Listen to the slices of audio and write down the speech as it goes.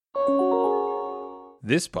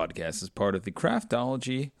This podcast is part of the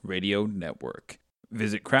Craftology Radio Network.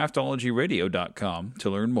 Visit craftologyradio.com to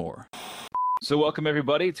learn more. So welcome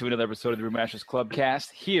everybody to another episode of the Brewmasters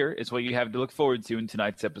Clubcast. Here is what you have to look forward to in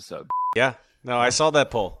tonight's episode. Yeah, no, I saw that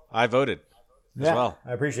poll. I voted as well.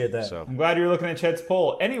 I appreciate that. So. I'm glad you're looking at Chet's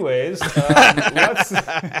poll. Anyways,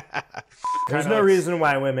 There's no reason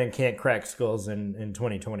why women can't crack skulls in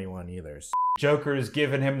 2021 either. Joker's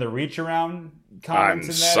giving him the reach around comments. I'm in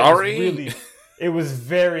that. sorry? It was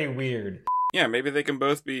very weird. Yeah, maybe they can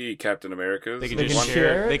both be Captain Americas. They can They just can share.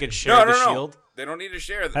 share? They can share the shield. They don't need to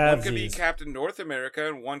share. One could be Halvesies. Captain North America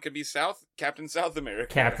and one could be Captain South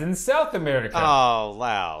America. Captain South America. Oh,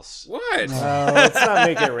 Laos. What? Let's not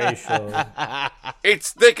make it racial.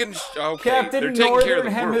 They can. Okay, Captain they're taking care of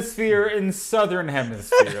Northern the world. Hemisphere and Southern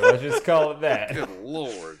Hemisphere. Let's just call it that. Good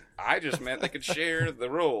Lord. I just meant they could share the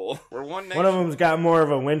role. We're one nation. One of them's got more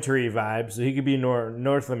of a wintry vibe, so he could be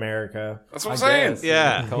North America. That's what I'm saying. guess.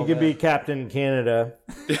 Yeah. He could be Captain Canada.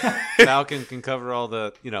 Falcon can cover all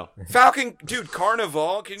the, Falcon, dude,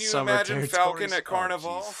 Carnival. Can you Summer imagine Falcon territories? at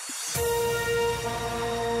Carnival?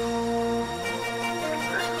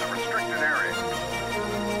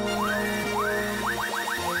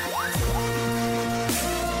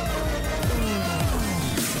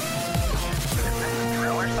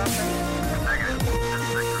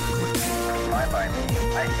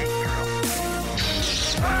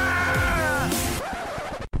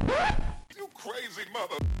 You crazy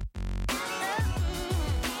mother.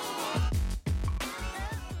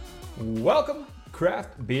 Welcome,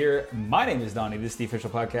 Craft Beer. My name is Donnie. This is the official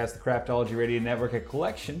podcast, the Craftology Radio Network, a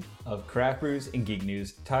collection of craft brews and geek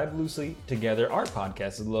news tied loosely together. Our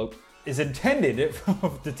podcast is intended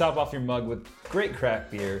to top off your mug with great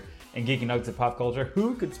craft beer and geeky nuggets of pop culture.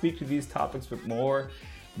 Who could speak to these topics but more?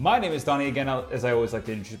 My name is Donnie. Again, as I always like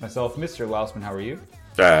to introduce myself, Mr. Lausman. How are you?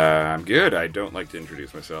 I'm good. I don't like to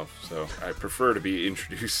introduce myself, so I prefer to be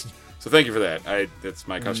introduced. So thank you for that. That's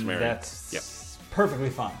my customary. That's perfectly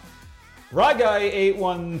fine. Rye Guy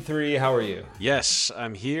 813, how are you? Yes,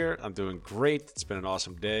 I'm here. I'm doing great. It's been an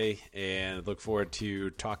awesome day, and look forward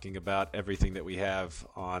to talking about everything that we have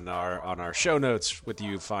on our show notes with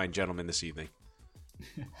you fine gentlemen this evening.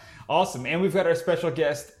 Awesome. And we've got our special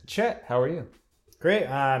guest, Chet. How are you? Great.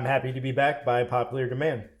 I'm happy to be back by popular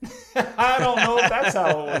demand. I don't know if that's how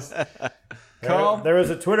it was. Carl? There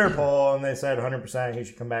was a Twitter poll, and they said 100% he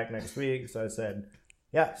should come back next week. So I said,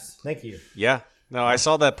 yes, thank you. Yeah, no, I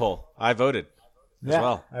saw that poll. I voted as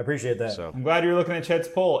well. I appreciate that. So I'm glad you're looking at Chet's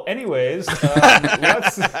poll. Anyways,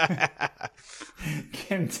 let's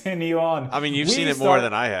continue on. I mean, you've We seen it start- more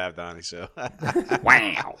than I have, Donnie. So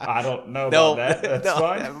Wow. I don't know no, about that. That's no,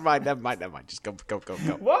 fine. never mind. Just go.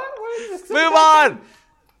 What? Move on.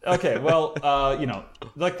 Okay, well,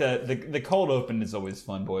 like the cold open is always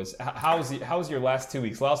fun, boys. How's your last 2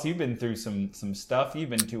 weeks? Laos, you've been through some stuff. You've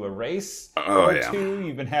been to a race or yeah. two.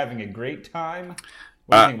 You've been having a great time.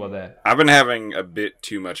 What do you think about that? I've been having a bit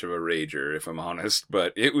too much of a rager, if I'm honest,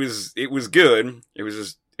 but it was good. It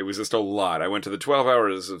was just a lot. I went to the 12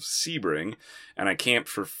 hours of Sebring, and I camped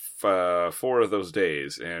for 4 of those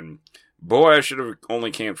days, and boy, I should have only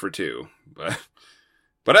camped for 2, but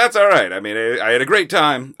that's all right. I mean, I had a great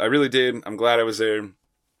time. I really did. I'm glad I was there. A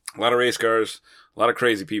lot of race cars, a lot of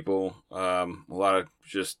crazy people, a lot of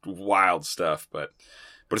just wild stuff, but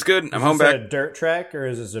it's good. I'm home back. Is this a dirt track or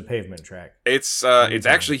is this a pavement track? It's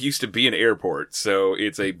actually used to be an airport, so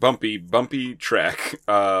it's a bumpy track.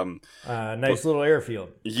 Nice little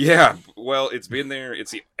airfield. Yeah, well, it's been there.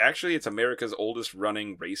 It's America's oldest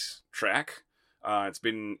running race track.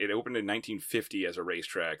 It opened in 1950 as a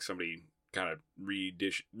racetrack. Somebody kind of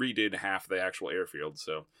redid half the actual airfield,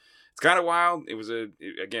 so it's kind of wild.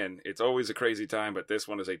 It's always a crazy time, but this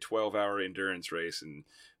one is a 12-hour endurance race, and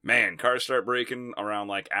man, cars start breaking around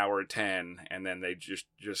like hour 10, and then they just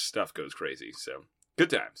stuff goes crazy. So good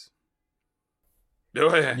times.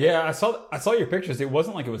 Oh, yeah. Yeah, I saw your pictures. It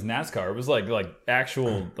wasn't like it was NASCAR. It was like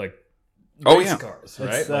actual like Oh, race yeah. cars, right?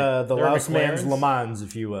 It's Like, the there are Laos man's McLarens. Le Mans,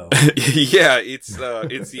 if you will. Yeah, it's the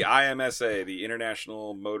IMSA, the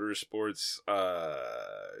International Motorsports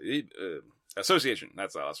Association.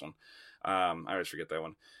 That's the last one. I always forget that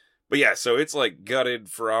one. But yeah, so it's like gutted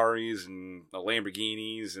Ferraris and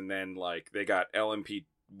Lamborghinis, and then like they got LMP2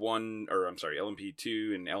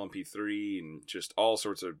 and LMP3 and just all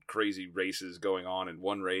sorts of crazy races going on in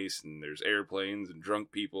one race, and there's airplanes and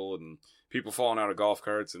drunk people and people falling out of golf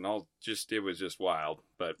carts and it was just wild.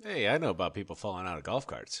 But Hey, I know about people falling out of golf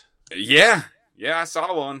carts. yeah, I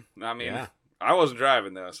saw one. I mean, Yeah. I wasn't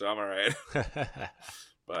driving though, so I'm all right.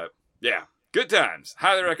 But yeah, good times.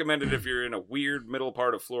 Highly recommended if you're in a weird middle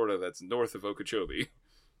part of Florida that's north of Okeechobee.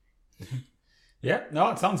 Yeah, no,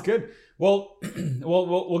 it sounds good. Well,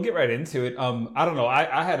 we'll get right into it. I don't know.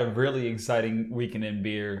 I had a really exciting weekend in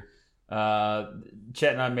beer.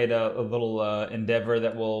 Chet and I made a little endeavor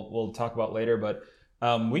that we'll talk about later, but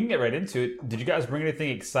we can get right into it. Did you guys bring anything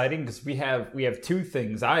exciting? Because we have two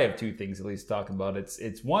things. I have two things at least to talk about.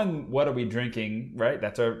 It's one, what are we drinking? Right,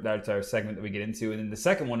 that's our segment that we get into, and then the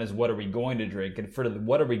second one is what are we going to drink? And for the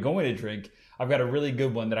what are we going to drink, I've got a really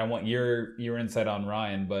good one that I want your insight on,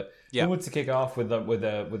 Ryan. But who wants to kick off with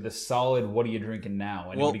a solid what are you drinking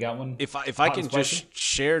now? Anybody got one? If I can just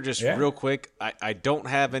share real quick, I don't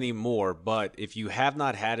have any more, but if you have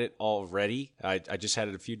not had it already, I just had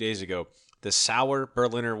it a few days ago. The Sour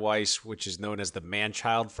Berliner Weiss, which is known as the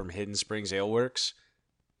Man-Child from Hidden Springs Ale Works.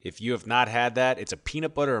 If you have not had that, it's a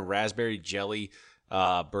peanut butter and raspberry jelly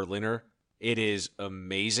Berliner. It is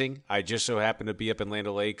amazing. I just so happened to be up in Land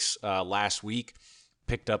O'Lakes last week.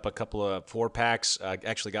 Picked up a couple of 4-packs.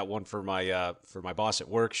 Actually got one for my boss at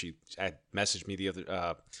work. She had messaged me the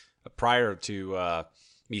other prior to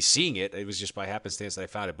me seeing it. It was just by happenstance that I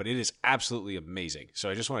found it, but it is absolutely amazing. So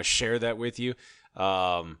I just want to share that with you.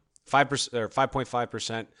 5% or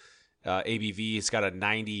 5.5% ABV. It's got a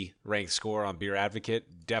 90 ranked score on Beer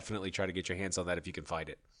Advocate. Definitely try to get your hands on that if you can find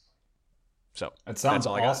it. So that sounds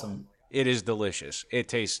awesome. It is delicious. It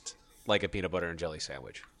tastes like a peanut butter and jelly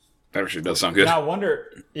sandwich. That actually does sound good. Now I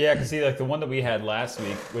wonder, because see, like the one that we had last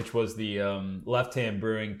week, which was the Left Hand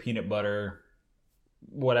Brewing peanut butter,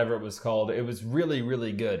 whatever it was called, it was really,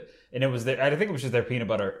 really good. And it was I think it was just their peanut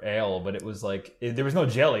butter ale, but it was like there was no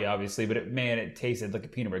jelly, obviously, but it tasted like a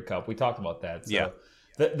peanut butter cup. We talked about that. So yeah.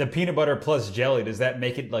 The peanut butter plus jelly, does that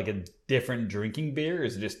make it like a different drinking beer, or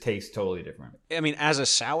does it just taste totally different? I mean, as a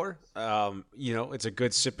sour, it's a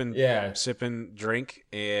good sipping drink,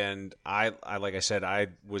 and I like I said, I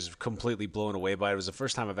was completely blown away by it. It was the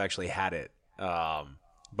first time I've actually had it,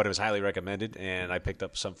 but it was highly recommended, and I picked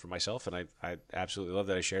up some for myself, and I absolutely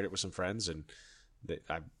loved it. I shared it with some friends, and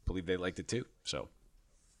I believe they liked it too. So,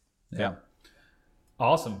 yeah.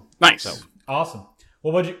 Awesome. Nice. So, awesome.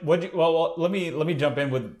 Well, well, let me jump in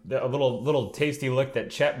with a little tasty lick that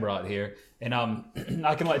Chet brought here, and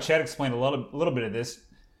I can let Chet explain a little bit of this.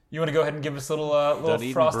 You want to go ahead and give us a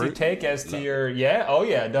little frosty take as to your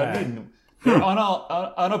Dunedin. They're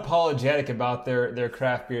unapologetic about their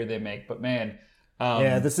craft beer they make, but man,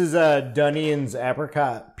 this is Dunedin's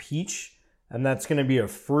Apricot Peach, and that's going to be a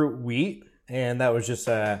fruit wheat, and that was just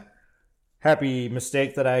a happy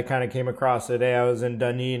mistake that I kind of came across today. I was in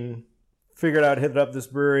Dunedin. Figured I'd hit up this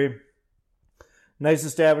brewery. Nice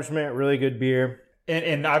establishment, really good beer.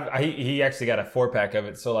 And he actually got a 4-pack of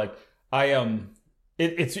it. So like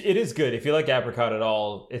it is good. If you like apricot at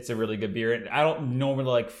all, it's a really good beer. And I don't normally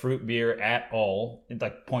like fruit beer at all,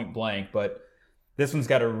 like point blank, but this one's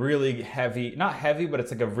got a really heavy, not heavy, but it's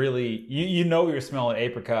like a really you're smelling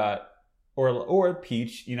apricot or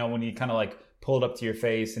peach, when you kind of like pull it up to your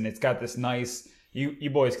face, and it's got this nice. You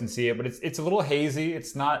boys can see it, but it's a little hazy.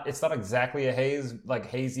 It's not exactly a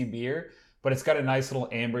hazy beer, but it's got a nice little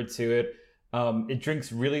amber to it. It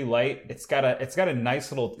drinks really light. It's got a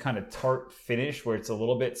nice little kind of tart finish where it's a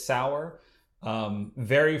little bit sour.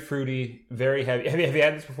 Very fruity, very heavy. Have you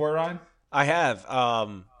had this before, Ryan? I have.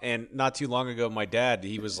 And not too long ago, my dad,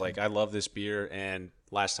 he was like, I love this beer. And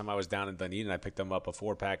last time I was down in Dunedin, I picked them up a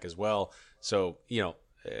 4-pack as well. So,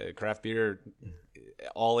 craft beer,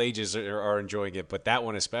 all ages are enjoying it, but that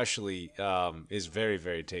one especially is very,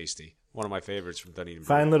 very tasty. One of my favorites from Dunedin.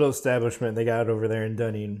 Fine little establishment they got over there in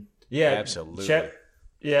Dunedin. Yeah, absolutely. Chet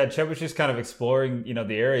was just kind of exploring,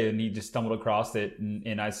 the area, and he just stumbled across it.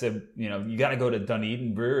 And I said, you got to go to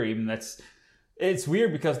Dunedin Brewery. And it's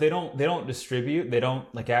weird because they don't distribute. They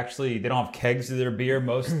don't they don't have kegs of their beer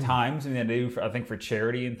most times. I mean, they do, I think, for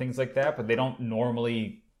charity and things like that, but they don't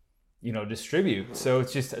normally distribute. So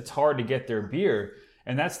it's hard to get their beer.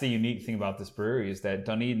 And that's the unique thing about this brewery, is that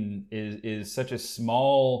Dunedin is such a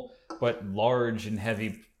small but large and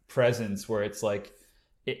heavy presence, where it's like,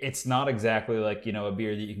 it's not exactly like, a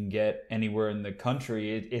beer that you can get anywhere in the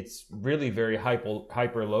country. It's really very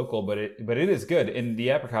hyper local, but it is good. And the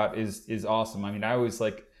apricot is awesome. I mean, I always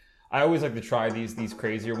like to try these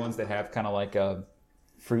crazier ones that have kind of like a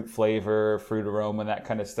fruit flavor, fruit aroma, that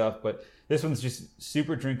kind of stuff. But this one's just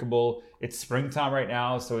super drinkable. It's springtime right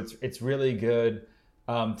now, so it's really good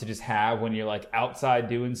to just have when you're like outside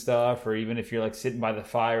doing stuff, or even if you're like sitting by the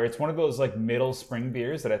fire. It's one of those like middle spring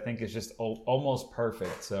beers that I think is just almost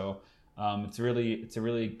perfect. So it's a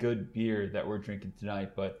really good beer that we're drinking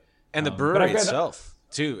tonight. And the brewery itself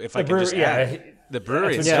too, if I can just add. The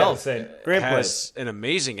brewery itself has an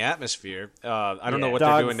amazing atmosphere. I don't know what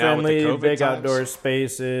they're doing now with the COVID big times. Outdoor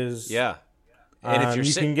spaces. Yeah. And if you're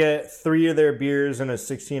you can get 3 of their beers in a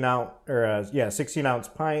 16-ounce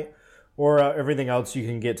pint, or everything else you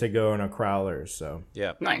can get to go in a crowler. So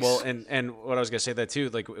yeah, nice. Well, and what I was gonna say that too,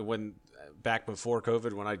 like when back before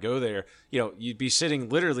COVID, when I'd go there, you'd be sitting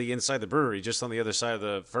literally inside the brewery, just on the other side of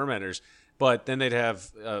the fermenters. But then they'd have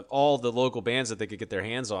all the local bands that they could get their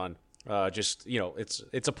hands on.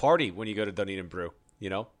 It's a party when you go to Dunedin Brew.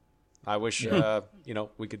 I wish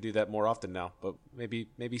we could do that more often now, but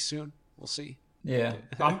maybe soon. We'll see. Yeah,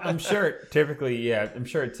 I'm sure it typically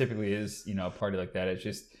is a party like that. It's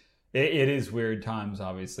just it is weird times,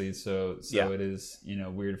 obviously. So it is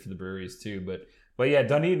weird for the breweries too. But yeah,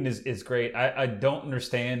 Dunedin is great. I don't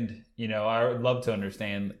understand. I would love to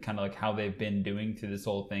understand kind of like how they've been doing through this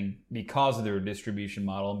whole thing because of their distribution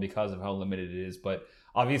model and because of how limited it is. But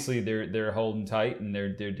obviously they're holding tight and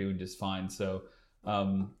they're doing just fine. So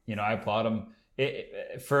I applaud them.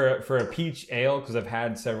 For a peach ale, because I've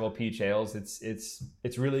had several peach ales.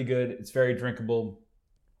 It's really good. It's very drinkable.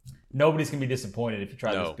 Nobody's gonna be disappointed if you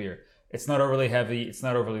try this beer. It's not overly heavy. It's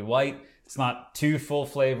not overly light. It's not too full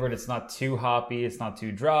flavored. It's not too hoppy. It's not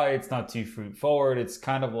too dry. It's not too fruit forward. It's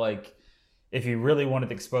kind of like if you really wanted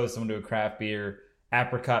to expose someone to a craft beer,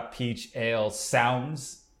 apricot peach ale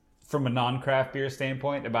sounds, from a non-craft beer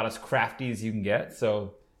standpoint, about as crafty as you can get.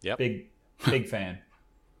 So big fan.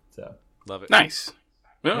 So love it. Nice.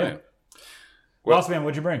 Yeah. Well, Boss Man,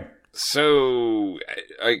 what'd you bring? So,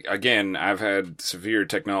 again, I've had severe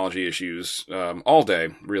technology issues all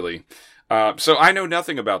day, really. So I know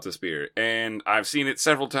nothing about this beer, and I've seen it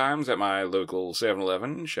several times at my local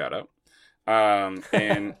 7-Eleven. Shout out.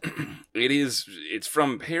 And it's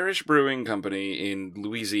from Parish Brewing Company in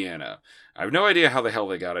Louisiana. I have no idea how the hell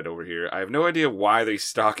they got it over here. I have no idea why they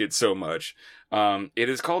stock it so much. It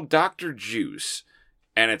is called Dr. Juice.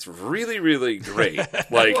 And it's really, really great.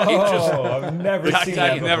 Like, I've never seen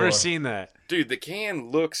that. I've never seen that. Dude, the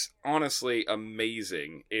can looks honestly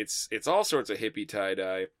amazing. It's all sorts of hippie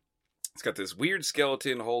tie-dye. It's got this weird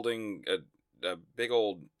skeleton holding a big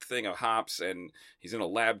old thing of hops, and he's in a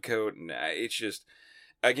lab coat, and it's just...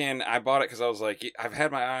 Again, I bought it because I was like, I've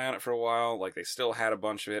had my eye on it for a while. Like, they still had a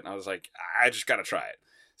bunch of it, and I was like, I just gotta try it.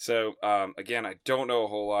 So, again, I don't know a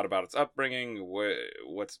whole lot about its upbringing,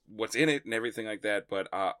 what's in it and everything like that, but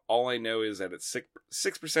all I know is that it's 6%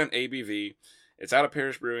 ABV. It's out of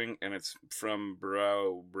Parish Brewing, and it's from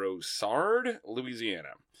Brossard,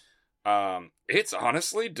 Louisiana. It's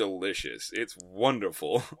honestly delicious. It's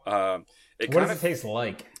wonderful. What does it taste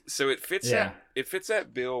like? So it fits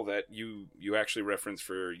that bill that you actually referenced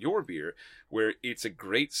for your beer, where it's a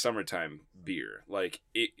great summertime beer. Like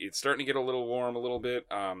it's starting to get a little warm a little bit,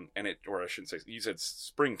 or I shouldn't say, you said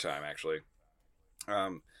springtime actually.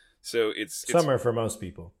 So it's summer for most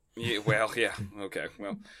people. Yeah, well, yeah, okay,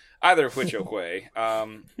 well, either which way.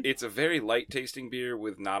 It's a very light tasting beer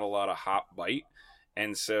with not a lot of hop bite,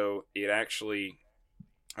 and so it actually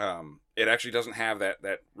doesn't have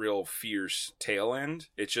that real fierce tail end.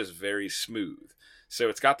 It's just very smooth. So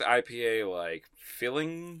it's got the IPA like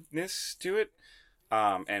fillingness to it,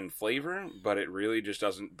 and flavor, but it really just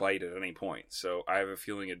doesn't bite at any point. So I have a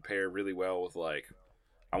feeling it'd pair really well with, like,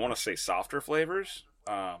 I want to say softer flavors.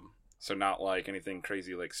 So not like anything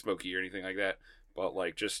crazy like smoky or anything like that, but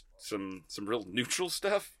like just some real neutral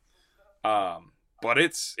stuff. But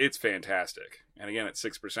it's fantastic. And again, at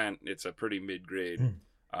 6%, it's a pretty mid-grade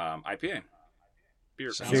IPA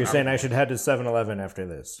beer. So you're saying I should head to 7-Eleven after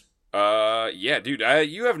this? Yeah, dude.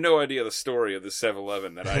 You have no idea the story of the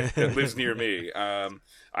 7-Eleven that lives near me.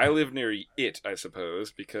 I live near it, I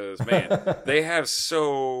suppose, because man, they have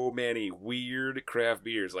so many weird craft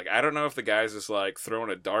beers. Like, I don't know if the guy's just like throwing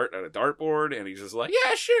a dart at a dartboard, and he's just like,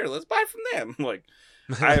 "Yeah, sure, let's buy from them." Like,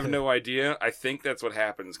 I have no idea. I think that's what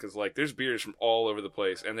happens because like there's beers from all over the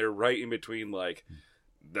place, and they're right in between like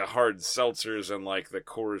the hard seltzers and like the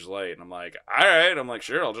Coors Light, and I'm like, all right, I'm like,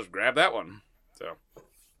 sure, I'll just grab that one. So.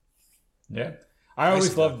 Yeah. I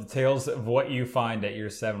always love the tales of what you find at your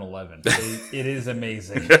 7-Eleven. It is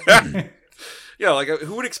amazing. Yeah, like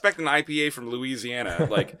who would expect an IPA from Louisiana,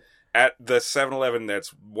 like at the 7-Eleven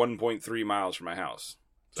that's 1.3 miles from my house?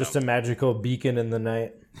 So. Just a magical beacon in the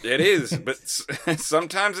night. It is, but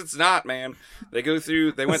sometimes it's not, man. They went through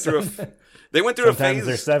a Sometimes phase.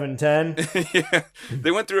 They're 710. Yeah,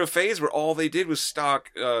 they went through a phase where all they did was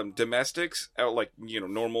stock domestics, like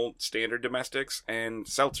normal standard domestics and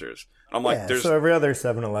seltzers. I'm like, so every other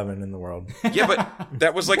 7-Eleven in the world. Yeah, but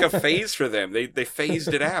that was like a phase for them. They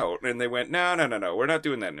phased it out, and they went, no, we're not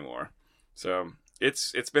doing that anymore. So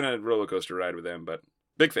it's been a roller coaster ride with them, but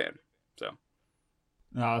big fan. So.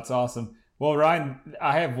 No, it's awesome. Well, Ryan,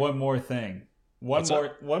 I have one more thing.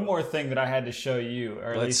 One more thing that I had to show you,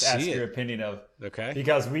 or at least ask your opinion of. Okay.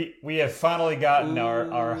 Because we have finally gotten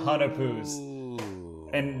our Hanapoos.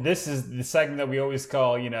 And this is the segment that we always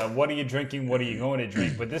call, what are you drinking? What are you going to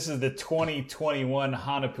drink? But this is the 2021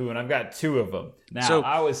 Hanapoo, and I've got 2 of them. Now,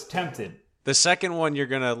 I was tempted. The second one, you're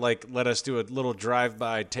gonna let us do a little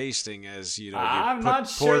drive-by tasting as I'm not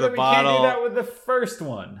sure that we can do that with the first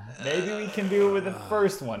one. Maybe we can do it with the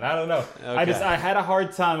first one. I don't know. Okay. I had a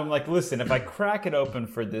hard time. I'm like, listen, if I crack it open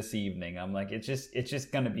for this evening, I'm like, it's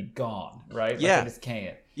just gonna be gone, right? Yeah. Like I just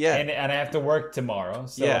can't. Yeah. And I have to work tomorrow,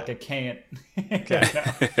 so yeah. like I can't.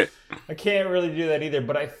 I can't really do that either.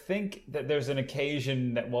 But I think that there's an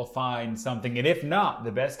occasion that we'll find something, and if not,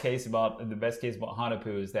 the best case about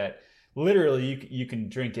Hanapoo is that. Literally, you can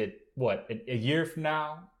drink it, a year from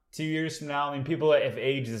now, 2 years from now? I mean, people have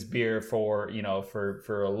aged this beer for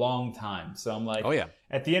a long time. So I'm like, oh, yeah.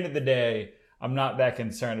 At the end of the day, I'm not that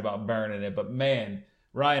concerned about burning it. But man,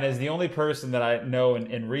 Ryan, as the only person that I know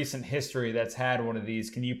in recent history that's had one of these,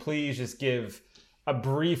 can you please just give a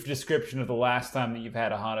brief description of the last time that you've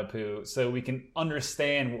had a Hanapoo so we can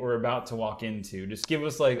understand what we're about to walk into? Just give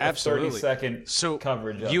us like a 30-second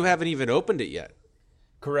coverage of you it. Haven't even opened it yet.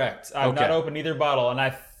 Correct. I've not opened either bottle, and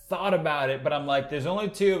I thought about it, but I'm like, there's only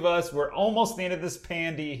 2 of us. We're almost at the end of this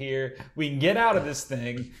pandy here. We can get out of this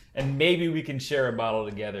thing, and maybe we can share a bottle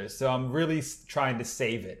together. So I'm really trying to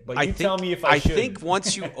save it. But tell me if I should. I think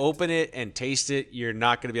once you open it and taste it, you're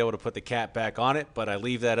not going to be able to put the cap back on it, but I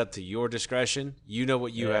leave that up to your discretion. You know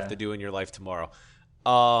what you have to do in your life tomorrow.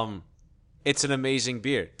 It's an amazing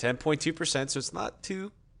beer. 10.2%, so it's not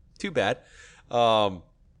too bad.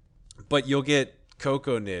 But you'll get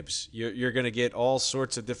cocoa nibs. You're going to get all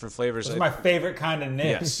sorts of different flavors. It's my favorite kind of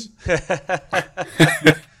nibs.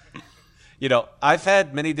 Yes. I've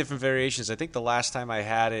had many different variations. I think the last time I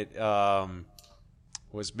had it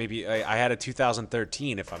was maybe I had a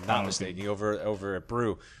 2013, if I'm not mistaken, over at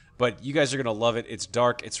Brew. But you guys are going to love it. It's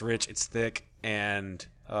dark, it's rich, it's thick, and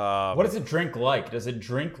what does it drink like? Does it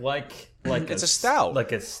drink like it's a stout?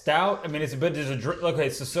 Like a stout? I mean, there's a drink. Okay,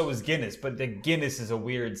 so is Guinness, but the Guinness is a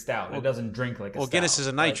weird stout. It doesn't drink like a stout. Well, Guinness is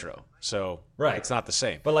a nitro, so it's not the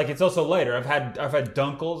same. But like it's also lighter. I've had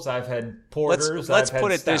Dunkels, I've had porters. Let's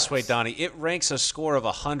put it stouts. this way, Donnie. It ranks a score of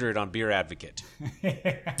 100 on Beer Advocate.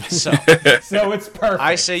 so it's perfect.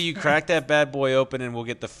 I say you crack that bad boy open, and we'll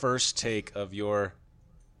get the first take of your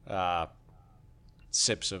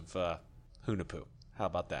sips of Hunapoo. How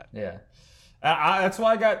about that? Yeah, that's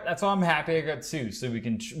why I'm happy I got 2, so we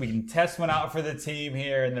can test one out for the team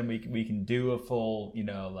here, and then we can do a full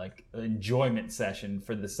enjoyment session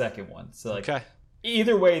for the second one. So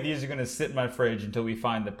either way, these are going to sit in my fridge until we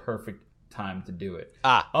find the perfect time to do it.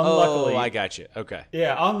 Unluckily, I got you. Okay.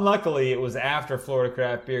 Yeah, unluckily it was after Florida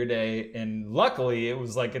Craft Beer Day, and luckily it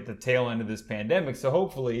was like at the tail end of this pandemic. So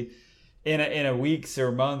hopefully, in a weeks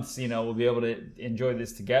or months, we'll be able to enjoy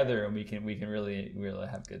this together, and we can really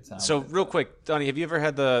have a good time. So real quick, Donnie, have you ever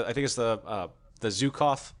had I think it's the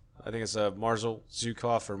Zukov? I think it's Marshall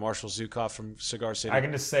Zukov or Marshall Zukov from Cigar City. I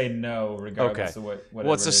can just say no, regardless of what.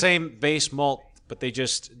 Well, it's the same base malt, but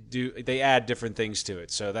they add different things to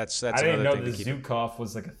it. So that's I didn't another know thing. the Zukov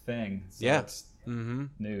was like a thing. So that's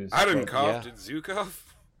news. I didn't cough. Did Zukov?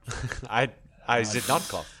 I did not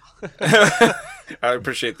cough. I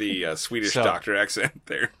appreciate the Swedish doctor accent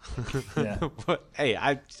there. Yeah. Hey,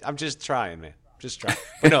 I'm just trying, man. Just trying.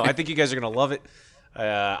 But no, I think you guys are going to love it.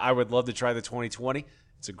 I would love to try the 2020.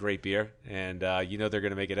 It's a great beer, and they're going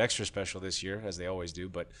to make it extra special this year, as they always do.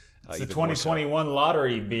 But it's the 2021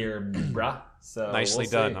 lottery beer, brah. So nicely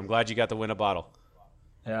done. I'm glad you got to win a bottle.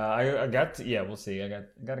 Yeah, I got to. Yeah, we'll see. I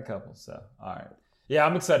got a couple. So all right. Yeah,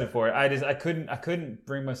 I'm excited for it. I couldn't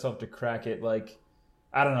bring myself to crack it. Like,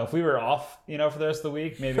 I don't know, if we were off, for the rest of the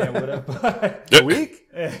week, maybe I would have. The week?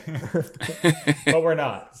 But we're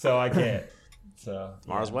not, so I can't. So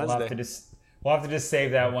tomorrow's Wednesday. We'll have to just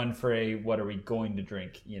save that one for a what are we going to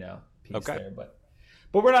drink, piece okay. there. But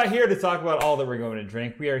we're not here to talk about all that we're going to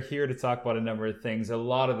drink. We are here to talk about a number of things. A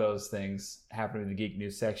lot of those things happen in the Geek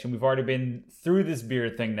News section. We've already been through this beer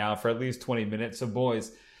thing now for at least 20 minutes. So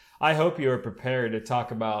boys, I hope you are prepared to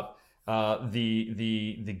talk about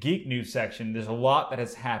the Geek News section. There's a lot that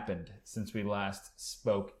has happened since we last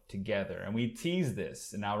spoke together, and we teased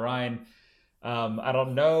this. And now, Ryan, I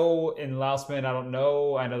don't know in Lausman. I don't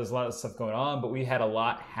know. I know there's a lot of stuff going on, but we had a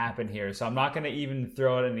lot happen here. So I'm not going to even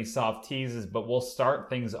throw out any soft teases, but we'll start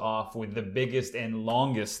things off with the biggest and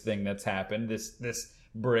longest thing that's happened this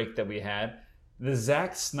break that we had. The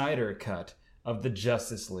Zack Snyder cut of the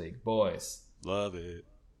Justice League. Boys. Love it.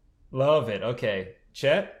 Love it. Okay.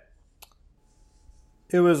 Chet?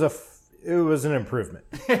 It was It was an improvement.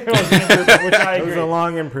 It was an improvement, which I It was agree. a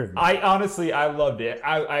long improvement. I honestly, I loved it.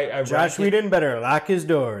 I Josh Whedon better lock his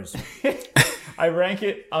doors. I rank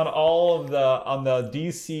it on all of the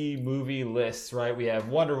DC movie lists. Right, we have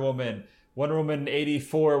Wonder Woman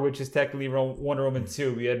 84, which is technically Wonder Woman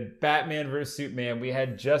 2. We had Batman vs Superman. We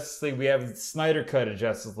had Justice League. We have Snyder Cut of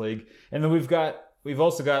Justice League, and then we've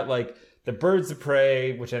also got like the Birds of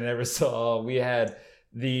Prey, which I never saw. We had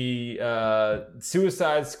the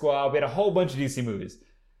Suicide Squad. We had a whole bunch of DC movies.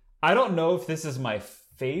 I don't know if this is my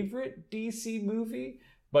favorite DC movie,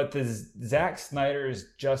 but the Zack Snyder's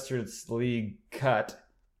Justice League cut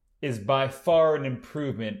is by far an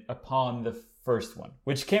improvement upon the first one,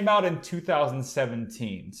 which came out in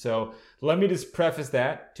 2017. So let me just preface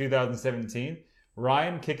that, 2017.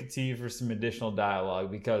 Ryan, kick it to you for some additional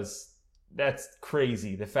dialogue, because that's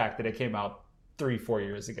crazy, the fact that it came out 3-4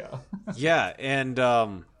 years ago. Yeah, and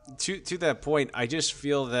to that point, I just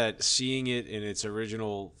feel that seeing it in its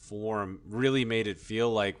original form really made it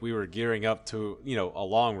feel like we were gearing up to, a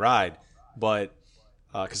long ride. But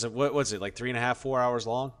because what was it, like 3.5, 4 hours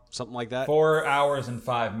long, something like that? 4 hours and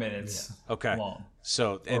 5 minutes. Yeah. Okay. Long.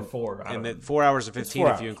 So or 4, and then 4 hours and 15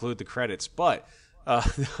 if you include the credits. But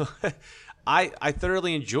I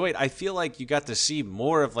thoroughly enjoyed. I feel like you got to see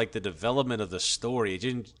more of like the development of the story. It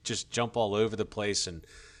didn't just jump all over the place, and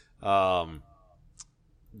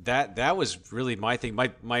that was really my thing.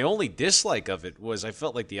 My only dislike of it was I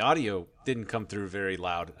felt like the audio didn't come through very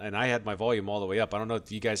loud, and I had my volume all the way up. I don't know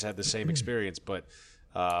if you guys had the same experience, but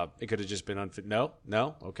it could have just been unfit. No,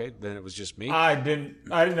 okay, then it was just me. I didn't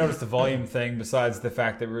notice the volume thing, besides the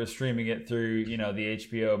fact that we were streaming it through the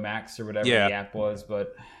HBO Max or whatever the app was.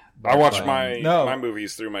 But I watch my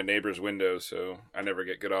movies through my neighbor's window, so I never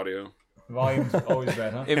get good audio. Volume's always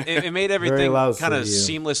bad, huh? It made everything kind of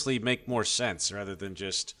seamlessly make more sense rather than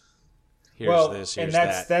just here's this, here's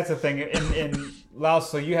that. That's the thing. And Laos,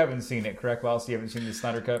 so you haven't seen it, correct, Laos? You haven't seen the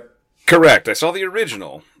Snyder Cut? Correct. I saw the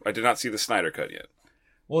original. I did not see the Snyder Cut yet.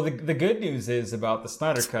 Well, the good news is about the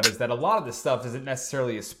Snyder Cut is that a lot of the stuff isn't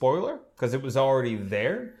necessarily a spoiler because it was already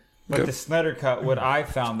there. But the Snyder Cut, what I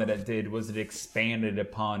found that it did was it expanded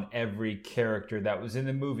upon every character that was in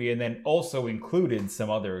the movie, and then also included some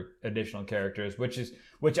other additional characters,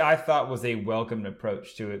 which I thought was a welcomed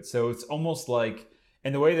approach to it. So it's almost like,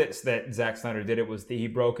 and the way that Zack Snyder did it was that he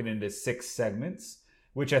broke it into 6 segments,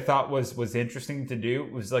 which I thought was interesting to do.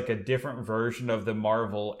 It was like a different version of the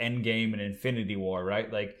Marvel Endgame and Infinity War, right?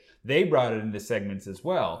 Like they brought it into segments as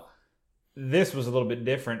well. This was a little bit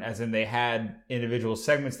different, as in they had individual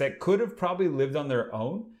segments that could have probably lived on their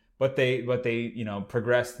own, but they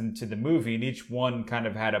progressed into the movie, and each one kind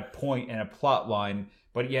of had a point and a plot line,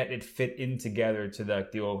 but yet it fit in together to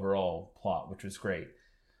the overall plot, which was great.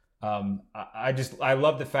 I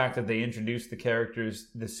love the fact that they introduced the characters,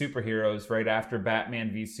 the superheroes, right after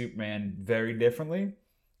Batman v Superman very differently.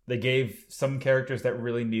 They gave some characters that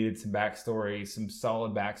really needed some backstory, some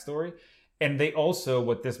solid backstory. And they also,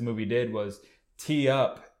 what this movie did was tee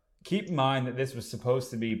up. Keep in mind that this was supposed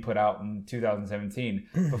to be put out in 2017,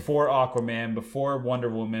 before Aquaman, before Wonder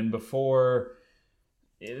Woman, before,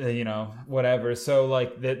 whatever. So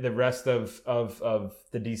like the rest of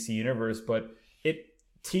the DC universe, but it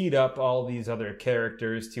teed up all these other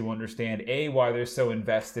characters to understand A, why they're so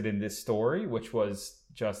invested in this story, which was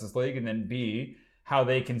Justice League, and then B, how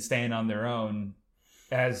they can stand on their own,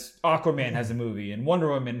 as Aquaman has a movie and Wonder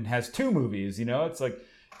Woman has 2 movies. It's like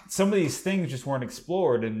some of these things just weren't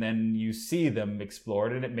explored, and then you see them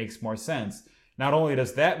explored and it makes more sense. Not only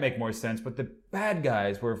does that make more sense, but the bad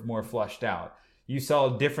guys were more fleshed out. You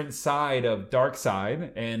saw a different side of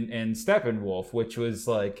Darkseid and Steppenwolf, which was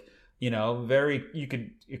like, very, you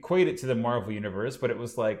could equate it to the Marvel universe, but it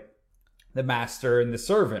was like the master and the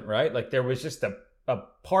servant, right? Like there was just a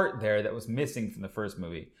part there that was missing from the first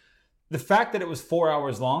movie. The fact that it was 4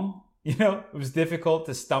 hours long, it was difficult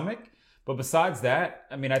to stomach. But besides that,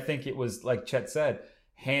 I mean, I think it was, like Chet said,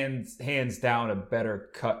 hands down a better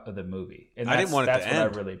cut of the movie. And I didn't want it to end. That's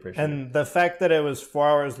what I really appreciate. And the fact that it was 4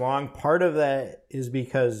 hours long, part of that is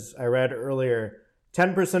because I read earlier,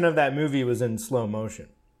 10% of that movie was in slow motion.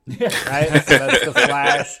 Right? So that's the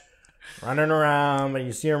Flash running around, and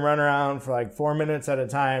you see him run around for like 4 minutes at a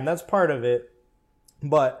time. That's part of it.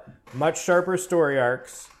 But much sharper story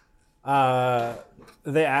arcs.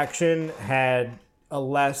 The action had a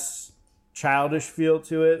less childish feel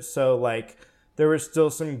to it, so like there was still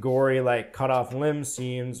some gory, like cut off limb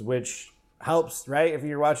scenes, which helps, right? If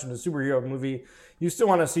you're watching a superhero movie, you still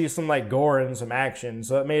want to see some like gore and some action,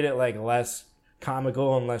 so it made it like less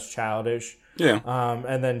comical and less childish. Yeah.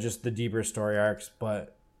 And then just the deeper story arcs,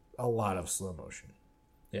 but a lot of slow motion.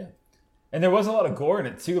 Yeah. And there was a lot of gore in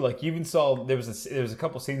it too. Like you even saw there was a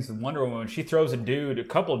couple scenes with Wonder Woman when she throws a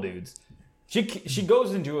couple dudes. She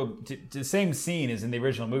goes into the same scene as in the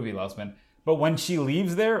original movie, Lousman. But when she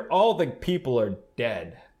leaves there, all the people are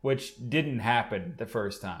dead, which didn't happen the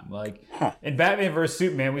first time. Like in Batman vs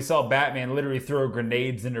Superman, we saw Batman literally throw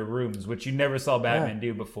grenades into rooms, which you never saw Batman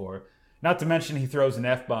do before. Not to mention he throws an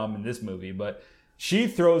F-bomb in this movie, but she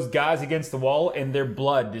throws guys against the wall and their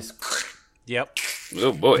blood just. Yep.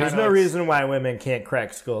 Oh boy. There's no reason why women can't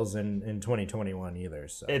crack skulls in 2021 either.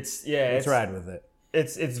 So let's ride with it.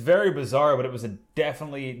 It's very bizarre, but it was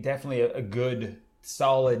definitely a good,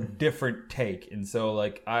 solid, different take, and so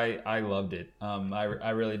like I loved it.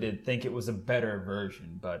 I really did think it was a better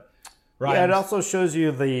version, but it also shows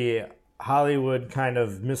you the Hollywood kind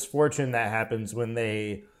of misfortune that happens when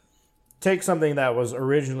they take something that was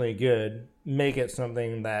originally good, make it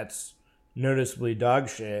something that's noticeably dog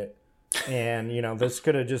shit. And, this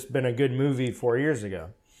could have just been a good movie 4 years ago.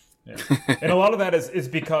 Yeah. And a lot of that is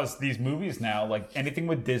because these movies now, like anything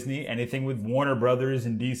with Disney, anything with Warner Brothers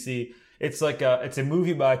and DC, it's like it's a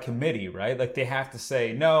movie by committee, right? Like they have to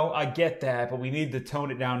say, no, I get that, but we need to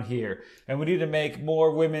tone it down here. And we need to make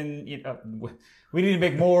more women, we need to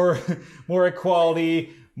make more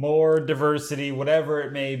equality, more diversity, whatever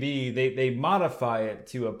it may be. They modify it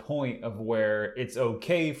to a point of where it's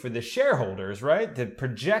okay for the shareholders, right, to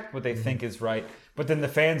project what they think is right. But then the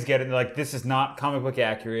fans get it and they're like, this is not comic book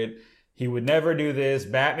accurate. He would never do this.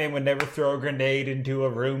 Batman would never throw a grenade into a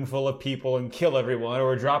room full of people and kill everyone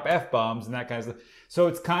or drop F-bombs and that kind of stuff. So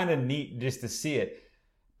it's kind of neat just to see it.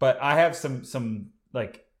 But I have some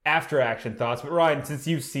like after action thoughts. But Ryan, since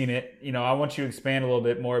you've seen it, I want you to expand a little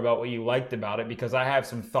bit more about what you liked about it, because I have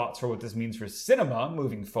some thoughts for what this means for cinema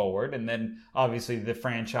moving forward, and then obviously the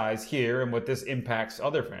franchise here and what this impacts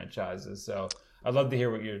other franchises. So I'd love to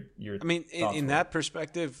hear what your I mean, in that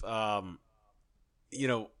perspective,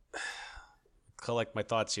 collect my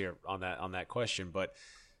thoughts here on that question, but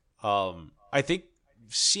I think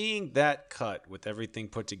seeing that cut with everything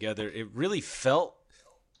put together, it really felt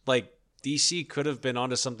like DC could have been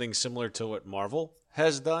onto something similar to what Marvel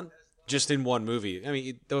has done, just in one movie. I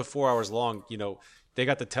mean, they were 4 hours long. They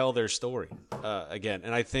got to tell their story again,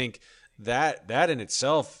 and I think that in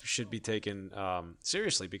itself should be taken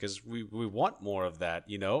seriously, because we want more of that.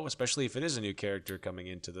 Especially if it is a new character coming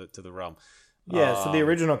into the realm. Yeah, so the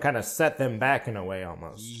original kind of set them back in a way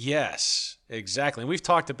almost. Yes, exactly. And we've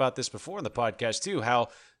talked about this before in the podcast too, how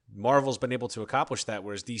Marvel's been able to accomplish that,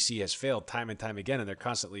 whereas DC has failed time and time again, and they're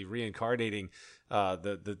constantly reincarnating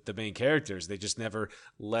the main characters. They just never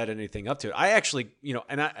led anything up to it. I actually,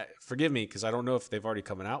 and I forgive me because I don't know if they've already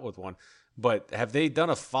come out with one, but have they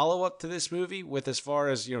done a follow-up to this movie with as far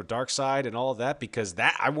as, Darkseid and all of that? Because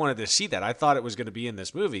that I wanted to see that. I thought it was going to be in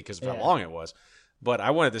this movie because of how long it was. But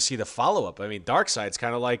I wanted to see the follow-up. I mean, Darkseid's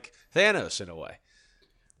kind of like Thanos in a way.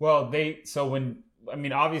 Well,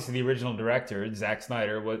 obviously the original director, Zack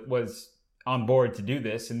Snyder, was on board to do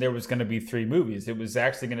this, and there was going to be 3 movies. It was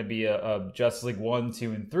actually going to be a Justice League 1,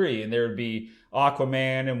 2, and 3, and there would be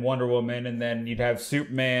Aquaman and Wonder Woman, and then you'd have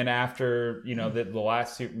Superman after, the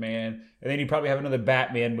last Superman, and then you'd probably have another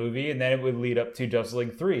Batman movie, and then it would lead up to Justice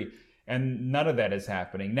League 3. And none of that is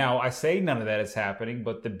happening. Now, I say none of that is happening,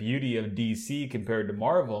 but the beauty of DC compared to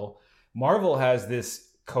Marvel has this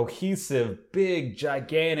cohesive, big,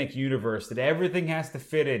 gigantic universe that everything has to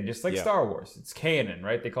fit in, just like Star Wars. It's canon,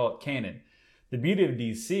 right? They call it canon. The beauty of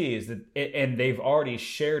DC is that, and they've already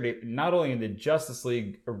shared it not only in the Justice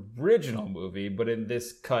League original movie, but in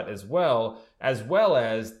this cut as well as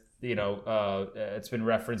it's been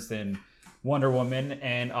referenced in Wonder Woman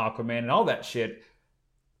and Aquaman and all that shit.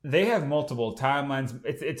 They have multiple timelines.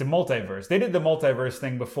 It's a multiverse. They did the multiverse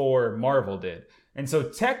thing before Marvel did. And so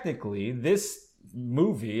technically, this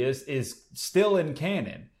movie is still in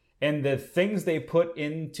canon. And the things they put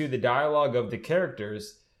into the dialogue of the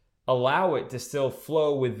characters allow it to still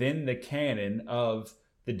flow within the canon of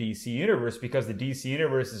the DC universe, because the DC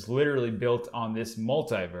universe is literally built on this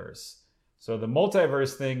multiverse. So the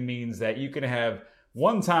multiverse thing means that you can have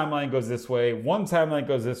one timeline goes this way, one timeline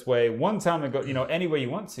goes this way, one timeline goes, any way you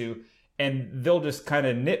want to, and they'll just kind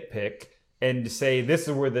of nitpick and say this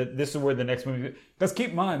is where the next movie. Because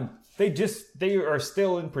keep in mind, they are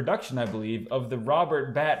still in production, I believe, of the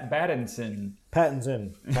Robert Pattinson. I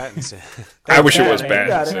wish it was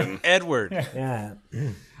Pattinson. Edward. Yeah.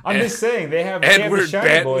 I'm just saying they have Edward the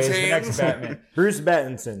Shadow Boy as the Pattinson. next Batman. Bruce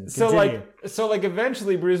Pattinson. So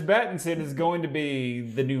eventually Bruce Pattinson is going to be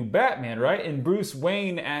the new Batman, right? And Bruce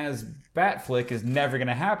Wayne as Batflick is never going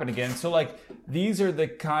to happen again. So these are the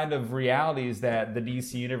kind of realities that the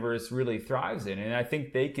DC universe really thrives in, and I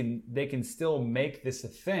think they can still make this a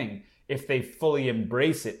thing if they fully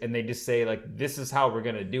embrace it and they just say, like, this is how we're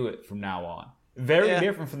going to do it from now on. Very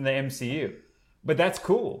different from the MCU. But that's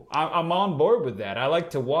cool. I'm on board with that. I like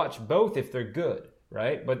to watch both if they're good,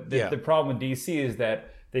 right? But the problem with DC is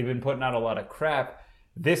that they've been putting out a lot of crap.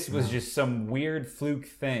 This was just some weird fluke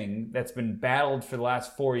thing that's been battled for the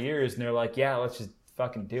last 4 years, and they're like, yeah, let's just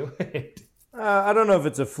fucking do it. I don't know if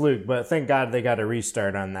it's a fluke, but thank God they got a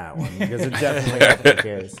restart on that one, because it definitely helped the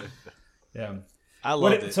case. Yeah. I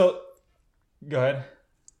loved it. So, go ahead.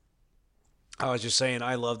 I was just saying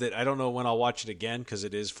I loved it. I don't know when I'll watch it again because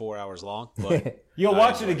it is 4 hours long. But You'll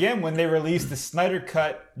watch it again when they release the Snyder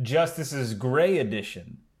Cut Justice's Gray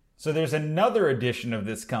edition. So there's another edition of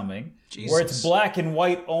this coming where it's black and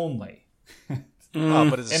white only.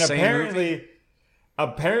 But it's the same movie?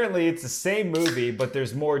 Apparently it's the same movie, but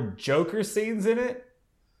there's more Joker scenes in it.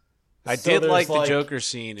 I did like the Joker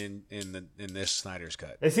scene in this Snyder's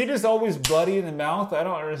Cut. Is he just always bloody in the mouth? I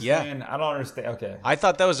don't understand. Yeah. I don't understand. Okay. I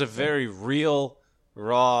thought that was a very real,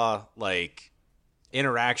 raw, like,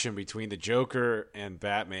 interaction between the Joker and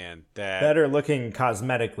Batman. That Better looking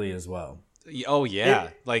cosmetically as well. Oh, yeah.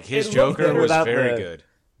 His it Joker was without very good.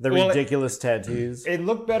 The ridiculous tattoos. It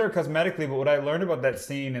looked better cosmetically, but what I learned about that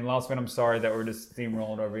scene, and Lost Man, I'm sorry that we're just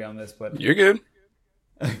steamrolling over you on this, but You're good.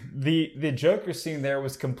 The Joker scene there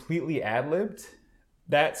was completely ad-libbed.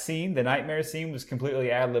 That scene, the nightmare scene, was completely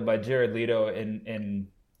ad-libbed by Jared Leto in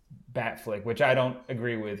Batfleck, which I don't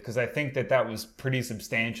agree with, because I think that was pretty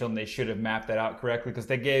substantial and they should have mapped that out correctly, because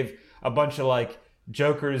they gave a bunch of like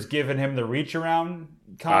Jokers giving him the reach around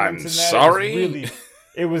comments. I'm in that. sorry.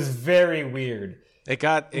 It was very weird. It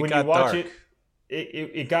got When dark. you watch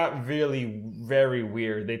it got really very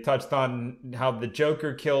weird. They touched on how the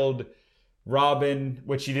Joker killed Robin,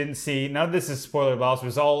 which you didn't see. None of this is spoiler loss. It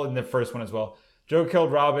was all in the first one as well. Joker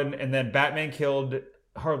killed Robin, and then Batman killed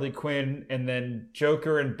Harley Quinn, and then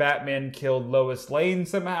Joker and Batman killed Lois Lane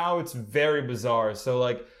somehow. It's very bizarre. So,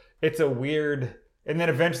 like, it's a weird... And then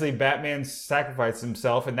eventually Batman sacrificed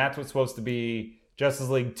himself, and that's what's supposed to be Justice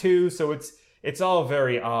League 2. So it's all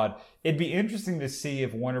very odd. It'd be interesting to see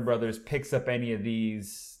if Warner Brothers picks up any of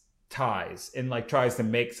these ties and like tries to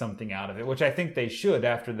make something out of it, which I think they should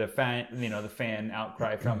after the fan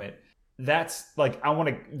outcry from it. That's like, I want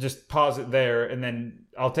to just pause it there and then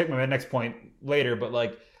I'll take my next point later. But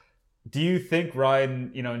like, do you think,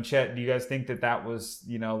 Ryan, and Chet, do you guys think that was,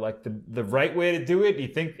 like the right way to do it? Do you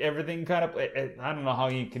think everything kind of, I don't know how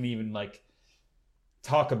you can even like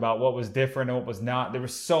talk about what was different and what was not. There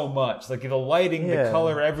was so much, like the lighting, the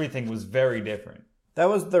color, everything was very different. That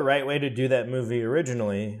was the right way to do that movie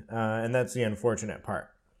originally, and that's the unfortunate part.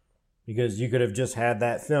 Because you could have just had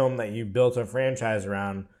that film that you built a franchise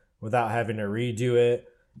around without having to redo it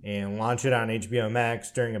and launch it on HBO Max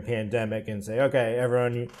during a pandemic and say, okay,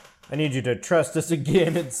 everyone, I need you to trust us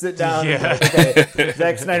again and sit down. Yeah. And say, okay,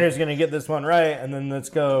 Zack Snyder's going to get this one right, and then let's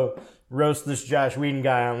go roast this Josh Whedon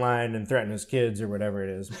guy online and threaten his kids or whatever it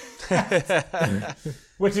is.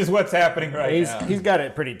 Which is what's happening now. He's got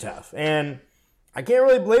it pretty tough. And I can't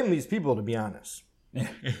really blame these people, to be honest.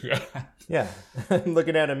 Yeah. I'm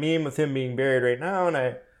looking at a meme with him being buried right now, and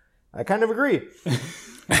I kind of agree.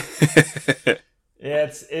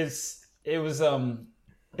 Yeah,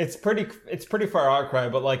 it's pretty far outcry,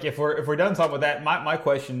 but like if we're done talking about that, my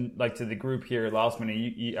question like to the group here,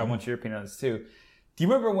 Lausman, I want your opinion on this too. Do you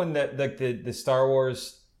remember when the Star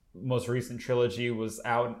Wars most recent trilogy was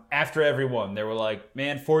out? After everyone, they were like,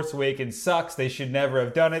 man, Force Awakens sucks. They should never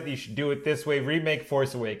have done it. You should do it this way. Remake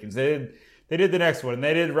Force Awakens. They did the next one, and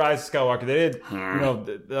they did Rise of Skywalker. They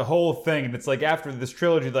did, the whole thing. And it's like after this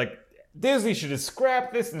trilogy, like Disney should have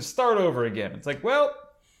scrapped this and start over again. It's like, well,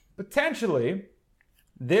 potentially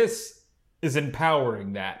this is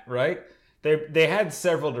empowering that, right? They had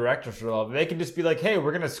several directors for all. They can just be like, hey,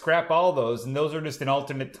 we're going to scrap all those, and those are just an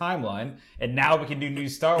alternate timeline, and now we can do new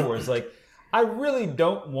Star Wars. Like, I really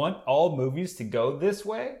don't want all movies to go this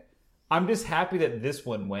way. I'm just happy that this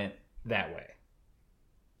one went that way,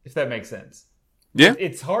 if that makes sense. Yeah.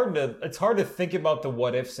 It's hard to think about the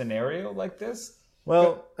what if scenario like this.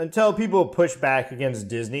 Well, until people push back against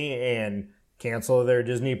Disney and cancel their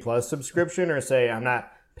Disney Plus subscription or say, I'm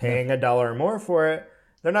not paying $1 more for it,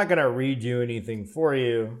 they're not going to redo anything for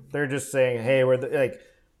you. They're just saying, hey, we're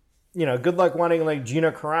good luck wanting like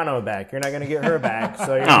Gina Carano back. You're not going to get her back.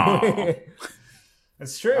 So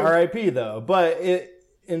It's true. R.I.P. though. But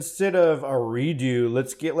instead of a redo,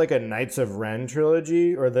 let's get like a Knights of Ren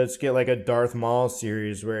trilogy, or let's get like a Darth Maul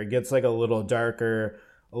series where it gets like a little darker,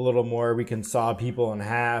 a little more, we can saw people in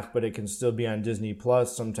half, but it can still be on Disney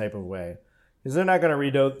Plus some type of way. Because they're not going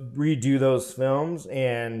to redo those films,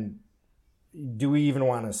 and do we even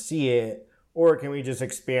want to see it or can we just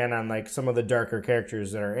expand on like some of the darker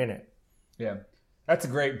characters that are in it? Yeah. That's a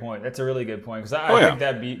great point. That's a really good point, because I think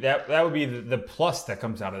that would be the plus that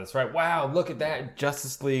comes out of this, right? Wow, look at that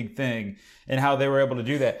Justice League thing and how they were able to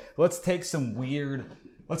do that. Let's take some weird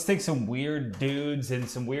dudes and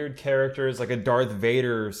some weird characters like a Darth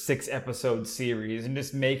Vader 6-episode series and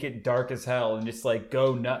just make it dark as hell and just like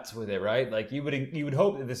go nuts with it, right? Like you would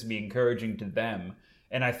hope that this would be encouraging to them,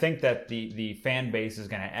 and I think that the fan base is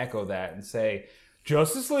going to echo that and say,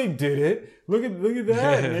 Justice League did it. Look at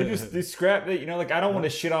that. And they scrapped it. Like I don't want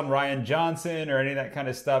to shit on Ryan Johnson or any of that kind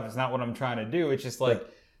of stuff. It's not what I'm trying to do. It's just like,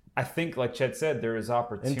 I think, like Chet said, there is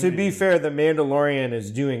opportunity. And to be fair, The Mandalorian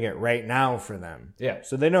is doing it right now for them. Yeah.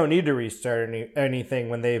 So they don't need to restart anything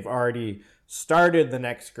when they've already started the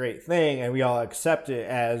next great thing, and we all accept it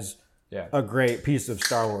as a great piece of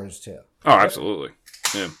Star Wars too. Oh, absolutely.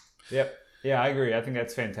 Yeah. Yep. Yeah, I agree. I think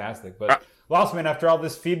that's fantastic. But Lossman, after all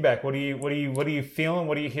this feedback, what are you feeling?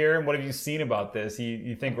 What are you hearing? What have you seen about this?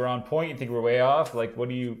 You think we're on point? You think we're way off? Like, how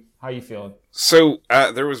are you feeling? So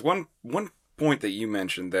there was one point that you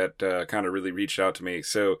mentioned that kind of really reached out to me.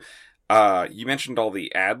 So you mentioned all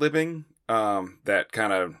the ad-libbing that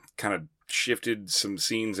kind of shifted some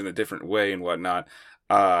scenes in a different way and whatnot.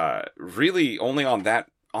 Really, only on that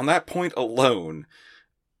point alone,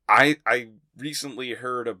 I recently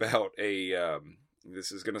heard about a.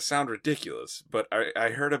 This is going to sound ridiculous, but I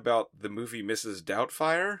heard about the movie Mrs.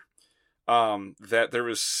 Doubtfire. That there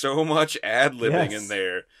was so much ad-libbing in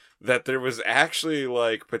there that there was actually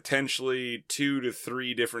like potentially 2 to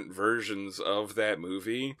 3 different versions of that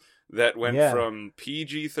movie that went from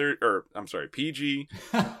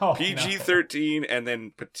PG-13 and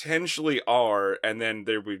then potentially R, and then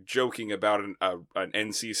they were joking about an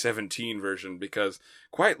NC-17 version because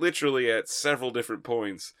quite literally at several different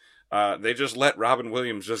points they just let Robin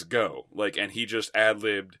Williams just go, and he just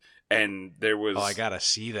ad-libbed. And there was... Oh, I gotta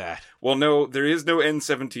see that. Well, no, there is no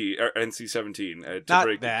NC-17.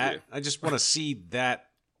 Not that. I just want to see that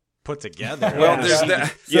put together. Well, there's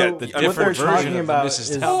that. So the different version of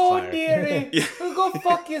Mrs. Doubtfire. Oh, dearie, go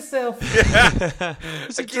fuck yourself.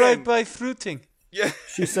 It's a drive-by fruiting. Yeah.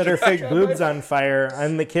 She set her fake boobs on fire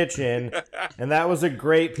in the kitchen, and that was a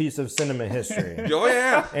great piece of cinema history. Oh,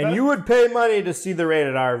 yeah. And you would pay money to see the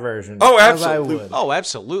rated R version. Oh, as I absolutely. would. Oh,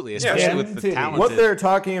 absolutely. Especially with the talented... What they're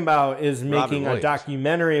talking about is making Williams. a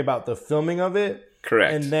documentary about the filming of it.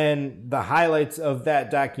 Correct. And then the highlights of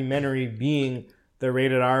that documentary being the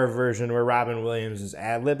rated R version where Robin Williams is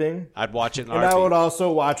ad-libbing. I'd watch it in And I would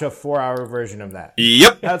also watch a 4-hour version of that.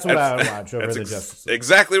 Yep. That's what I would watch over the Justice League.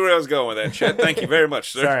 Exactly where I was going with that, Chet. Thank you very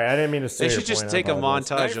much, sir. Sorry, I didn't mean to say They your should just point. take I a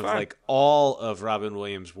apologize. montage of like all of Robin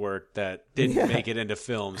Williams' work that didn't make it into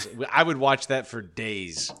films. I would watch that for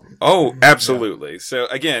days. Oh, absolutely. So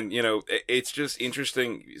again, it's just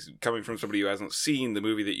interesting coming from somebody who hasn't seen the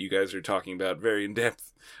movie that you guys are talking about very in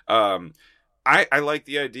depth. I like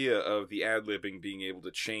the idea of the ad-libbing being able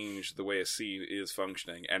to change the way a scene is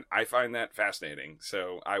functioning, and I find that fascinating.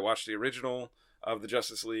 So I watched the original of the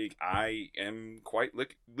Justice League. I am quite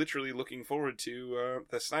literally looking forward to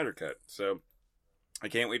the Snyder Cut. So I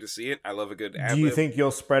can't wait to see it. I love a good ad-lib. Do you think you'll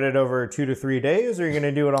spread it over 2 to 3 days, or are you going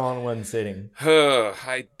to do it all in one sitting?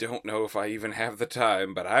 I don't know if I even have the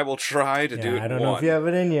time, but I will try to do it. I don't know if you have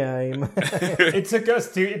it in you. It took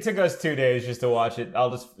us 2 days just to watch it. I'll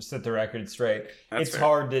just set the record straight. It's fair.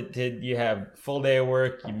 Hard to you have full day of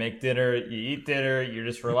work, you make dinner, you eat dinner, you're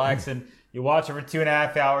just relaxing. You watch it for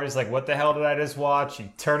 2.5 hours. Like, what the hell did I just watch? You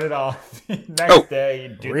turn it off. Next day, you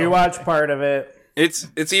do rewatch part of it.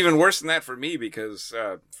 It's even worse than that for me because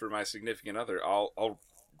for my significant other, I'll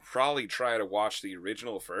probably try to watch the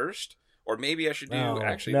original first, or maybe I should do.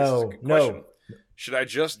 This is a good question. Should I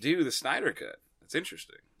just do the Snyder Cut? That's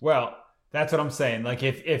interesting. Well, that's what I'm saying. Like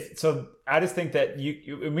if so, I just think that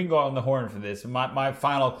you we can go on the horn for this. My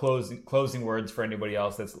final closing words for anybody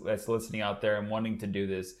else that's listening out there and wanting to do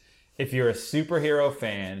this. If you're a superhero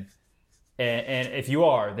fan. And if you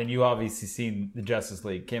are, then you obviously seen the Justice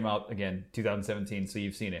League. Came out again 2017, so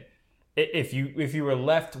you've seen it. If you were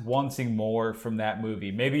left wanting more from that movie,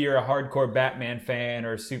 maybe you're a hardcore Batman fan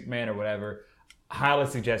or Superman or whatever, highly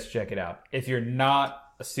suggest check it out. If you're not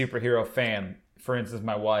a superhero fan, for instance,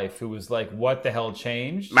 my wife, who was like, "What the hell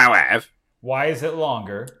changed? My wife. Why is it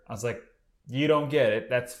longer?" I was like, "You don't get it.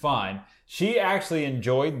 That's fine." She actually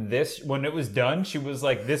enjoyed this when it was done. She was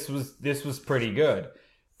like, "This was pretty good."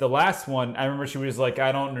 The last one, I remember she was like,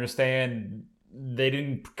 "I don't understand. They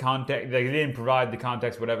didn't provide the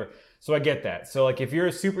context, whatever." So I get that. So like, if you're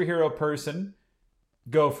a superhero person,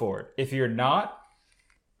 go for it. If you're not,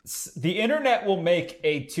 The internet will make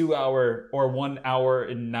a 2 hour or 1 hour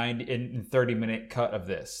and 30-minute cut of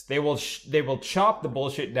this. They will chop the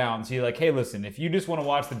bullshit down. So you're like, hey, listen, if you just want to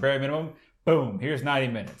watch the bare minimum, boom, here's 90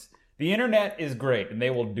 minutes. The internet is great, and they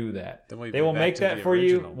will do that. They will make that for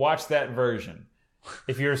you. Watch that version.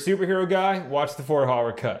 If you're a superhero guy, watch the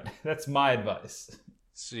 4-hour cut. That's my advice.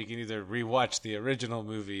 So you can either rewatch the original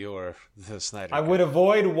movie or the Snyder Cut. I would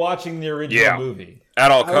avoid watching the original movie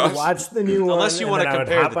at all I would costs. watch the new one, unless you want to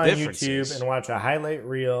compare the differences. I would hop on YouTube and watch a highlight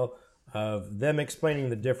reel of them explaining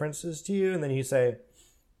the differences to you, and then you say,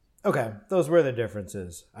 "Okay, those were the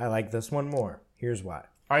differences. I like this one more. Here's why."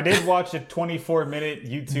 I did watch a 24-minute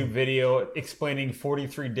YouTube video explaining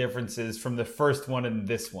 43 differences from the first one and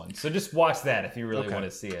this one. So just watch that if you really want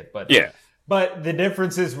to see it. But But the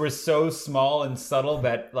differences were so small and subtle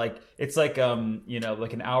that it's like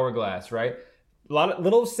like an hourglass, right? A lot of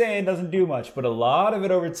little sand doesn't do much, but a lot of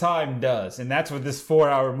it over time does, and that's what this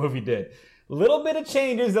 4-hour movie did. Little bit of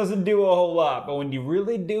changes doesn't do a whole lot, but when you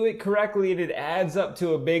really do it correctly and it adds up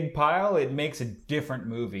to a big pile, it makes a different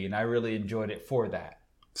movie, and I really enjoyed it for that.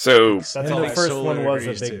 So the first one was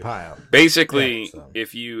a big pile. Basically,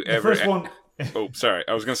 if you ever... The first one... Oh, sorry.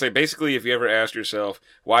 I was going to say, basically, if you ever asked yourself,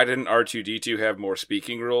 why didn't R2-D2 have more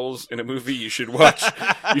speaking roles in a movie, you should watch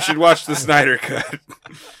the Snyder Cut.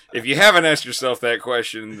 If you haven't asked yourself that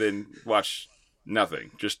question, then watch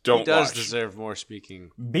nothing. Just don't watch. He does deserve more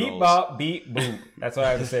speaking Beat roles. bop, beat boop. That's what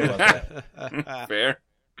I have to say about that. Fair?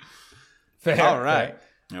 All right.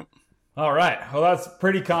 Yep. All right. Well, that's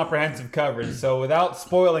pretty comprehensive coverage. So without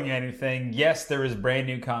spoiling anything, yes, there is brand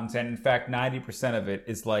new content. In fact, 90% of it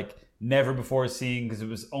is like never before seen because it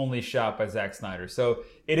was only shot by Zack Snyder. So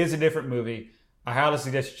it is a different movie. I highly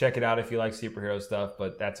suggest you check it out if you like superhero stuff,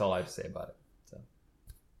 but that's all I have to say about it. So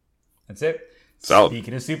that's it. Solid.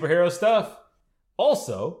 Speaking of superhero stuff,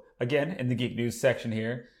 also, again, in the Geek News section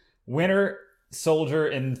here, Winter Soldier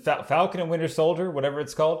and Falcon and Winter Soldier, whatever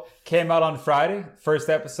it's called, came out on Friday, first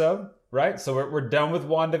episode, right? So we're done with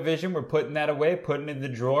WandaVision. We're putting that away, putting it in the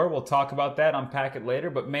drawer. We'll talk about that, unpack it later.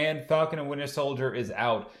 But man, Falcon and Winter Soldier is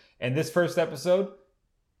out. And this first episode,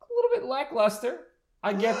 a little bit lackluster.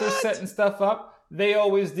 I get they're setting stuff up. They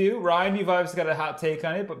always do. Ryan, you've obviously got a hot take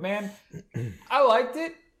on it. But man, I liked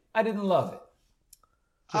it. I didn't love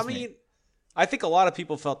it. I think a lot of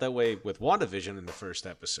people felt that way with WandaVision in the first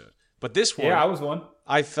episode. But this one... Yeah, I was one.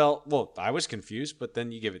 I was confused, but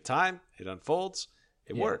then you give it time, it unfolds,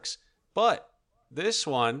 it works. But this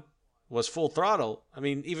one was full throttle,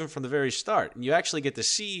 even from the very start. And you actually get to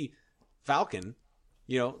see Falcon...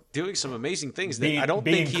 doing some amazing things that I don't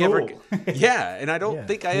think he ever... Yeah, and I don't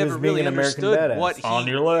think I ever really understood what he... On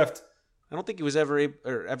your left. I don't think he was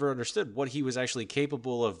ever understood what he was actually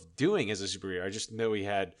capable of doing as a superhero. I just know he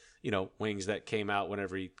had, wings that came out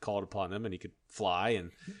whenever he called upon them, and he could fly,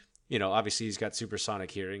 and, obviously he's got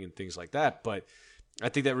supersonic hearing and things like that. But I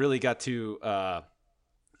think that really got to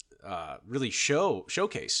really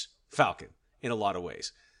showcase Falcon in a lot of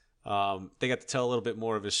ways. They got to tell a little bit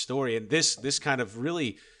more of his story, and this kind of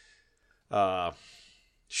really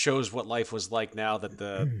shows what life was like now that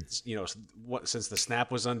since the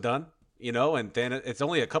snap was undone, and then it's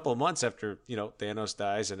only a couple of months after Thanos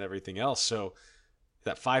dies and everything else, so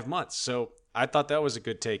that 5 months. So I thought that was a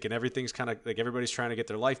good take, and everything's kind of like everybody's trying to get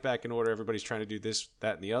their life back in order. Everybody's trying to do this,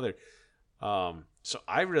 that, and the other. So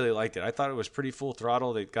I really liked it. I thought it was pretty full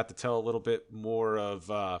throttle. They got to tell a little bit more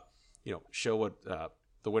of show what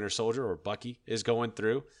the Winter Soldier or Bucky is going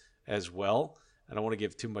through as well. I don't want to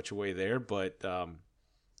give too much away there, but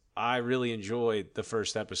I really enjoyed the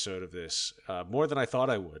first episode of this more than I thought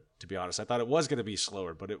I would, to be honest. I thought it was going to be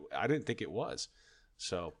slower, but I didn't think it was.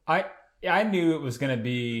 So I knew it was going to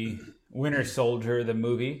be Winter Soldier, the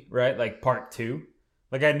movie, right? Like part 2.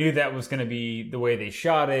 Like I knew that was going to be the way they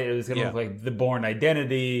shot it. It was going to look like The Bourne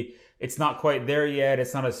Identity. It's not quite there yet.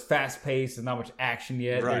 It's not as fast-paced. There's not much action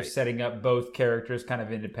yet. Right. They're setting up both characters kind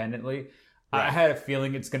of independently. Right. I had a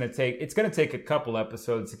feeling it's going to take a couple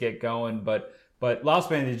episodes to get going. But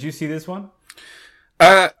Lost Man, did you see this one?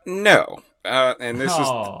 No. And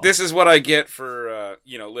this is what I get for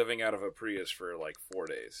living out of a Prius for like 4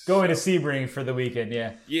 days. Going to Sebring for the weekend,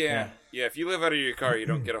 yeah. Yeah. If you live out of your car, you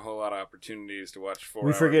don't get a whole lot of opportunities to watch 4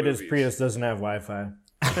 We forget movies. his Prius doesn't have Wi-Fi.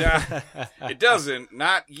 It doesn't,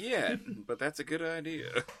 not yet, but that's a good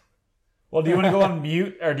idea. Well, do you want to go on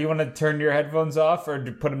mute, or do you want to turn your headphones off, or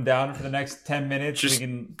put them down for the next 10 minutes? Just, so we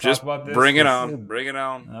can just talk about this? Bring it on. Bring it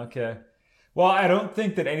on. Okay. Well, I don't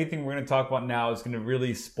think that anything we're going to talk about now is going to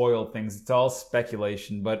really spoil things. It's all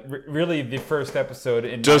speculation, but really the first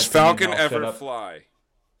episode... Does Falcon ever fly?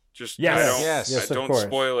 Just Yes. I don't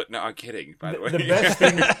spoil it. No, I'm kidding. By the way, The best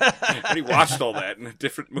thing, I already watched all that in a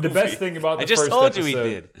different movie. the best thing about the I just first told episode, you he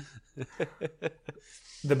did.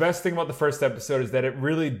 The best thing about the first episode is that it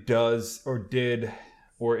really does, or did,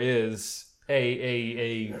 or is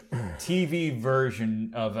a TV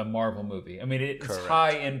version of a Marvel movie. I mean, it's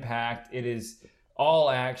high impact. It is all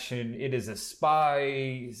action. It is a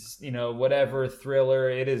spy, whatever thriller.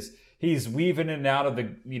 It is. He's weaving in and out of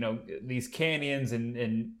these canyons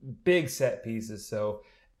and big set pieces. So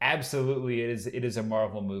absolutely, it is a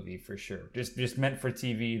Marvel movie for sure. Just meant for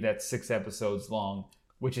TV. That's 6 episodes long,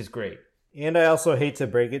 which is great. And I also hate to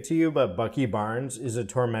break it to you, but Bucky Barnes is a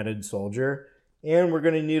tormented soldier. And we're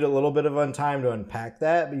going to need a little bit of time to unpack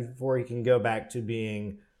that before he can go back to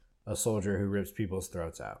being a soldier who rips people's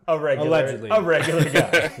throats out. Allegedly. A regular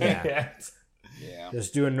guy. Yeah. Yeah.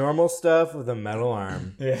 Just doing normal stuff with a metal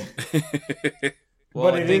arm. Yeah.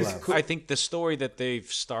 Well, But I think the story that they've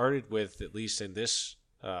started with, at least in this,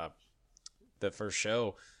 the first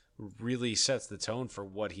show, really sets the tone for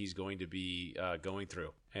what he's going to be going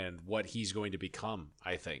through and what he's going to become,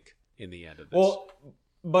 I think, in the end of this. Well,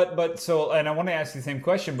 but so, and I want to ask you the same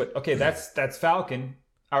question, but okay, that's Falcon,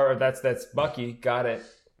 or that's Bucky. Got it.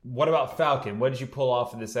 What about Falcon? What did you pull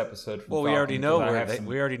off of this episode? From well, Falcon?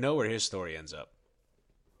 we already know where his story ends up.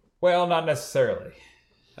 Well, not necessarily.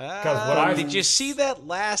 Did you see that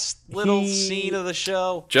last little scene of the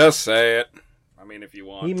show? Just say it. I mean, if you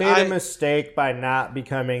want. He made a mistake by not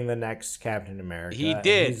becoming the next Captain America. He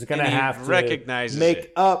did. He's going to and he have to recognizes make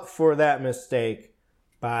it. up for that mistake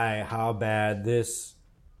by how bad this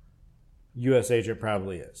U.S. agent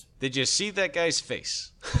probably is. Did you see that guy's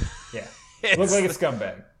face? Yeah. Looks like a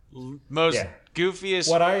scumbag. Most Yeah.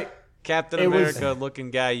 goofiest Captain America looking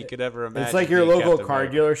guy you could ever imagine. It's like your local Captain car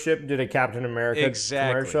America. dealership did a Captain America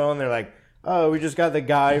commercial, and they're like, "Oh, we just got the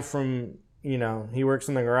guy from he works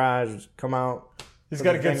in the garage. Come out." He's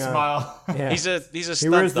got a good smile. Yeah. He's a He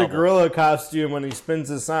stunt wears the double. gorilla costume when he spins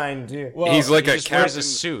the sign too. Well, he's like He a just wears captain. a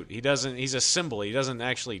suit. He doesn't. He's a symbol. He doesn't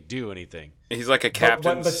actually do anything. He's like a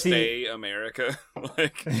captain. but see- Stay America.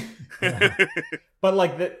 Like, But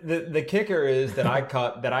like the kicker is that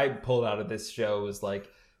I pulled out of this show was like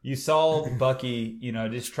you saw Bucky,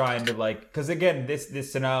 just trying to because again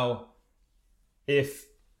this to know if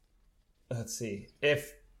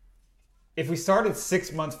we started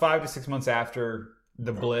 6 months, 5 to 6 months after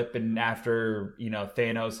the blip and after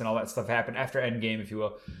Thanos and all that stuff happened, after Endgame, if you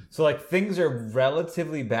will. So things are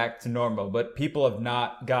relatively back to normal, but people have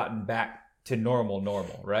not gotten back to normal,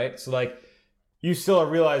 right? So you still are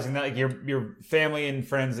realizing that your family and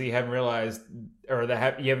friends that you haven't realized or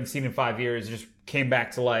that you haven't seen in 5 years just came back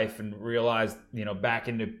to life and realized back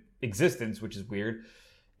into existence, which is weird.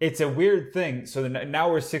 It's a weird thing. So now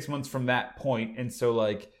we're 6 months from that point, and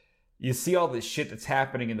so you see all this shit that's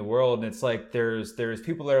happening in the world, and it's there's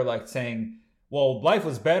people that are saying, well, life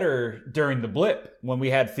was better during the blip when we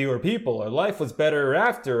had fewer people, or life was better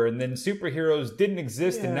after, and then superheroes didn't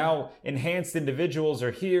exist, and now enhanced individuals are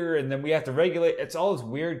here, and then we have to regulate. It's all this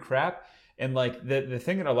weird crap. And the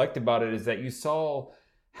thing that I liked about it is that you saw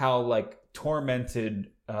how tormented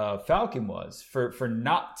Falcon was for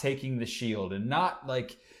not taking the shield and not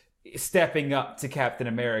stepping up to Captain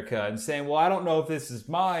America and saying, well, I don't know if this is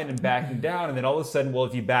mine, and backing down. And then all of a sudden, well,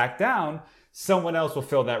 if you back down, someone else will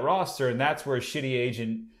fill that roster. And that's where a shitty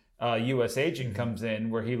agent, U.S. agent comes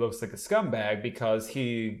in, where he looks like a scumbag because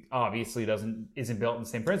he obviously isn't built on the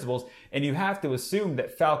same principles. And you have to assume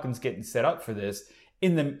that Falcon's getting set up for this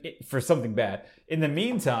for something bad. In the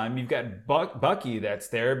meantime, you've got Bucky that's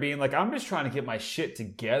there being I'm just trying to get my shit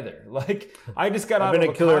together. I just got out of I've been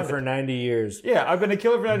a killer Wakanda. for 90 years. Yeah, I've been a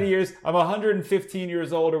killer for 90 years. I'm 115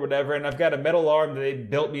 years old or whatever, and I've got a metal arm that they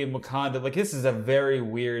built me in Wakanda. This is a very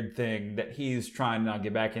weird thing that he's trying to not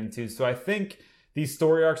get back into. So I think these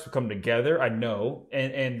story arcs will come together, I know,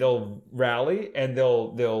 and they'll rally and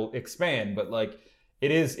they'll expand. But it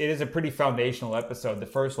is a pretty foundational episode, the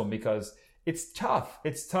first one, because it's tough.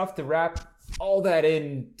 It's tough to wrap all that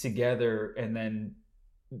in together and then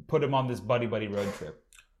put him on this buddy road trip.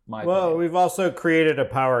 Well, we've also created a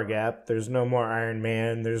power gap. There's no more Iron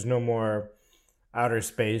Man. There's no more outer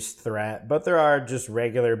space threat. But there are just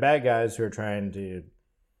regular bad guys who are trying to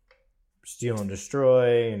steal and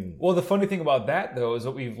destroy. Well, the funny thing about that, though, is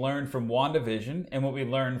what we've learned from WandaVision and what we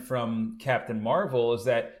learned from Captain Marvel is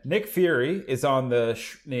that Nick Fury is on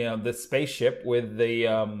the spaceship with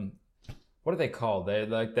the what are they called? They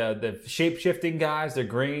the shape-shifting guys. They're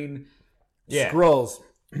green. Yeah. Skrulls.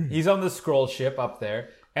 He's on the Skrull ship up there.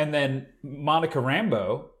 And then Monica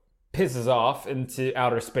Rambeau pisses off into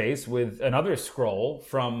outer space with another Skrull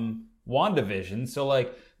from WandaVision. So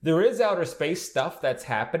there is outer space stuff that's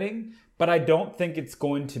happening, but I don't think it's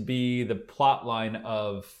going to be the plot line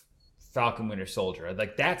of Falcon Winter Soldier.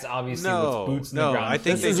 Like, that's obviously what's boots in the ground. I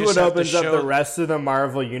think this is what opens up the rest of the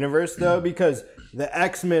Marvel universe, though, because the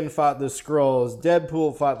X-Men fought the Skrulls,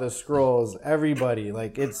 Deadpool fought the Skrulls, everybody.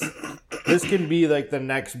 Like, this can be like the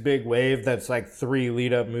next big wave that's like 3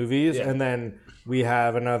 lead-up movies, and then we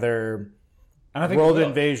have another world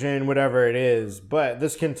invasion, whatever it is. But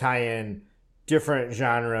this can tie in different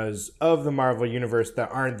genres of the Marvel universe that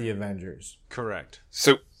aren't the Avengers. Correct.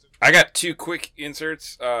 So I got 2 quick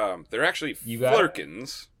inserts. They're actually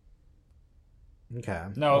Flurkins. Okay.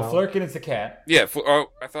 No, Flurkin is the cat. Yeah.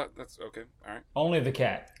 I thought that's okay. All right. Only the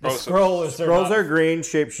cat. The Skrulls are green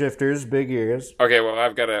shapeshifters, big ears. Okay, well,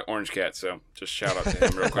 I've got an orange cat, so just shout out to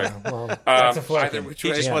him real quick. That's a Flurkin. He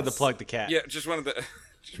just wanted to plug the cat. Yeah, just wanted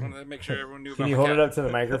to make sure everyone knew about Can you hold it up to the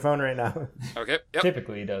microphone right now? Okay. Yep.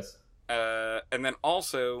 Typically, he does. And then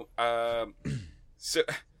also,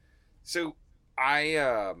 so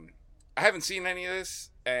I haven't seen any of this,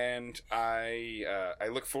 and I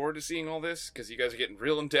look forward to seeing all this because you guys are getting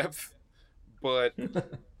real in depth. But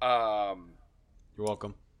you're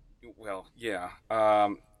welcome. Well, yeah.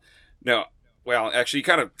 No. Well, actually, you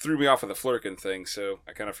kind of threw me off of the Flurkin thing, so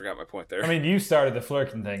I kind of forgot my point there. I mean, you started the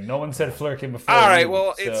Flurkin thing. No one said Flurkin before. All right,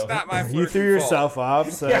 well, it's not my Flurkin You threw yourself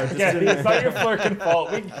off, so... it's not your Flurkin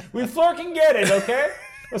fault. We Flurkin get it, okay?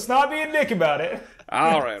 Let's not be a dick about it.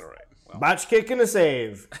 All right. Well. Botch kick and a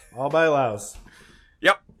save. All by Louse.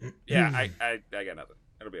 Yep. Yeah, I got nothing.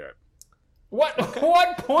 It'll be all right. What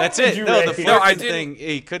point That's did it. you No, raise? the Flurkin thing,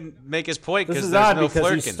 he couldn't make his point This because is there's odd no because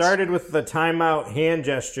Flurkins. he started with the timeout hand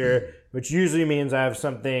gesture, which usually means I have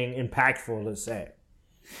something impactful to say.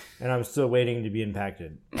 And I'm still waiting to be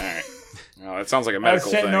impacted. All right. Well, that sounds like a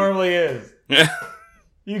medical shit thing. normally is. Yeah.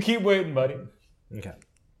 You keep waiting, buddy. Okay.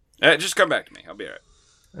 Just come back to me. I'll be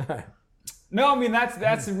all right. No, I mean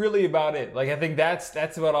that's really about it. Like, I think that's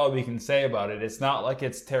about all we can say about it. It's not like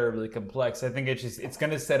it's terribly complex. I think it's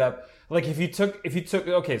going to set up, like, if you took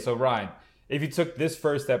okay, so Ryan, if you took this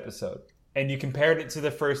first episode and you compared it to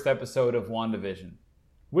the first episode of WandaVision,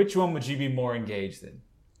 which one would you be more engaged in?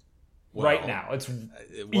 Well, right now, it's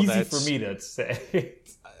easy for me to say.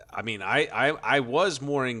 I mean, I was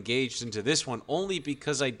more engaged into this one only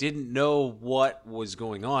because I didn't know what was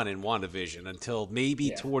going on in WandaVision until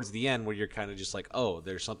maybe towards the end where you're kind of just like, oh,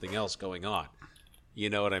 there's something else going on. You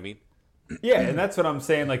know what I mean? Yeah, and that's what I'm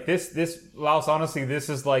saying. Like, this Laos, honestly, this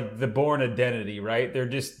is like the Bourne Identity, right?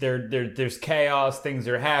 There's chaos, things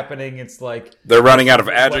are happening. It's like they're running out of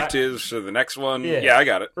adjectives for the next one. Yeah, I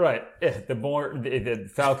got it. Right. Yeah, the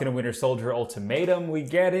Falcon and Winter Soldier ultimatum, we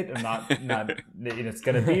get it. I'm not it's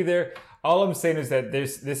going to be there. All I'm saying is that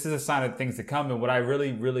this is a sign of things to come. And what I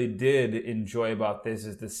really, really did enjoy about this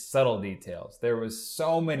is the subtle details. There was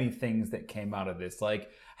so many things that came out of this, like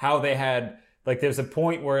how they had. Like, there's a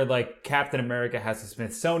point where, like, Captain America has a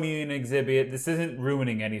Smithsonian exhibit. This isn't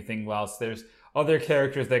ruining anything, whilst there's other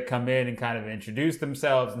characters that come in and kind of introduce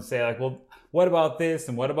themselves and say, like, well, what about this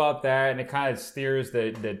and what about that? And it kind of steers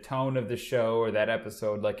the tone of the show or that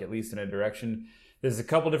episode, like, at least in a direction. There's a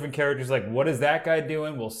couple different characters, like, what is that guy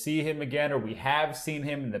doing? We'll see him again, or we have seen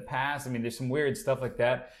him in the past. I mean, there's some weird stuff like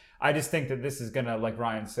that. I just think that this is going to, like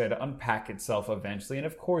Ryan said, unpack itself eventually, and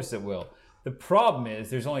of course it will. The problem is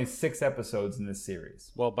there's only 6 episodes in this series.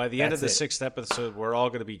 Well, by the end of the 6th episode, we're all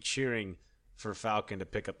going to be cheering for Falcon to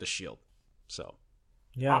pick up the shield. So,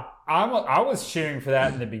 yeah, I was cheering for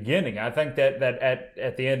that in the beginning. I think that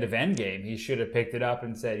at the end of Endgame, he should have picked it up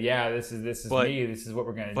and said, "Yeah, this is me. This is what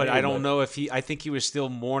we're going to do." But I don't know if I think he was still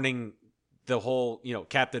mourning the whole,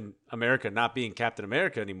 Captain America not being Captain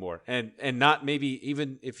America anymore, and not maybe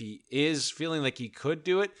even if he is feeling like he could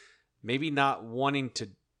do it, maybe not wanting to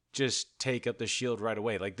just take up the shield right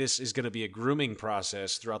away. Like, this is going to be a grooming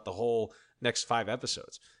process throughout the whole next 5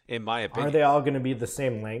 episodes, in my opinion. Are they all going to be the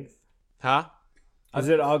same length? Huh? Is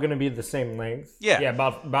it all going to be the same length? Yeah. Yeah,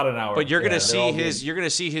 about an hour. But you're going to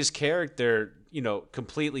see his character,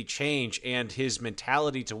 completely change, and his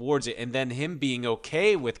mentality towards it, and then him being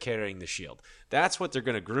okay with carrying the shield. That's what they're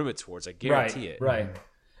going to groom it towards. I guarantee it. Right.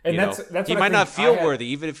 And that's he might not feel worthy.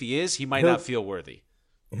 Even if he is, he might not feel worthy.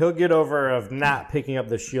 He'll get over of not picking up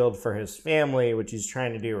the shield for his family, which he's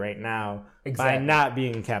trying to do right now, by not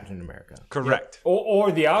being Captain America. Correct. Yeah.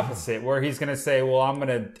 Or the opposite, where he's going to say, "Well, I'm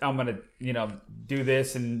gonna do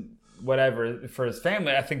this and whatever for his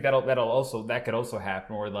family." I think that could also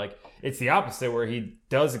happen, or like it's the opposite, where he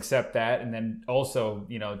does accept that and then also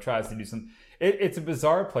tries to do something. It's a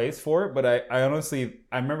bizarre place for it, but I honestly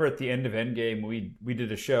remember at the end of Endgame we did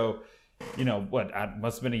a show. It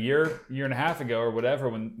must have been a year and a half ago or whatever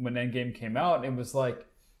when Endgame came out, and it was like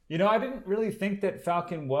I didn't really think that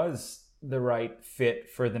Falcon was the right fit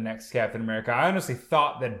for the next Captain America. I honestly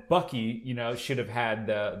thought that Bucky, should have had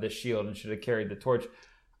the shield and should have carried the torch.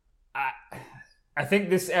 I think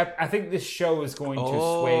this show is going to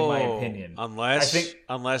sway my opinion.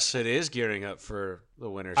 Unless it is gearing up for the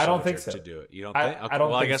Winter Soldier I don't think so. to do it. You don't think? Okay, I don't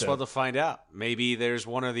think I guess so. we'll have to find out. Maybe there's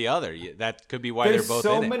one or the other. That could be why they're both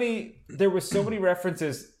in it. There were so many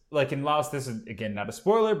references, like in Lost. This is again not a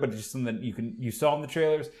spoiler, but just something that you saw in the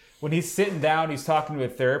trailers. When he's sitting down, he's talking to a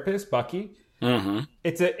therapist, Bucky. Mm-hmm.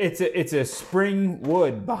 It's a spring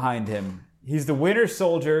wood behind him. He's the Winter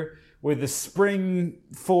Soldier with the spring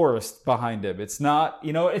forest behind him. It's not,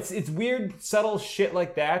 it's weird, subtle shit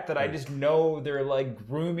like that I just know they're like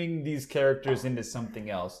grooming these characters into something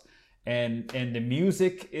else. And the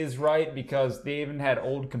music is right because they even had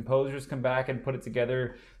old composers come back and put it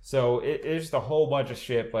together. So it's just a whole bunch of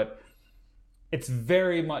shit, but it's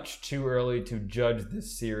very much too early to judge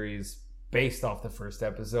this series based off the first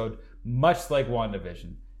episode, much like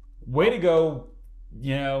WandaVision. Way to go,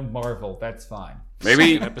 Marvel. That's fine.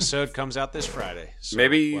 Maybe Second episode comes out this Friday. So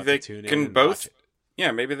maybe we'll they have to tune in can and both. watch it.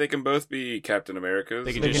 Yeah, maybe they can both be Captain Americas.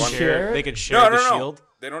 They can They just can share. share? They can share the shield.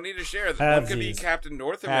 They don't need to share. One could be Halvesies. Captain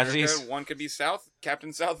North America, Halvesies. and one could be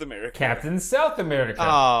Captain South America. Captain South America.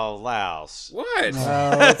 Oh, louse. What?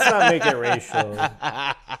 Let's not make it racial.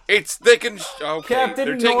 They can. Okay, Captain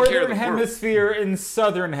they're taking care of Northern the world. Hemisphere and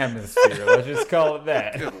Southern Hemisphere. Let's just call it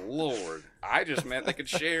that. Good lord! I just meant they could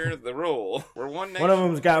share the role. We're one nation. One of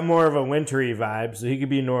them's got more of a wintry vibe, so he could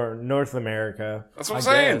be North America. That's what I'm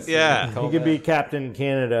saying. guess. Yeah. He could be Captain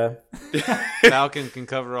Canada. Falcon can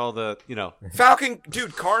cover all the, Falcon,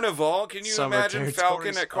 dude, Carnival. Can you Summer imagine territories?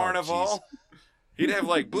 Falcon at Oh, Carnival? He'd have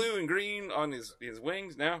like blue and green on his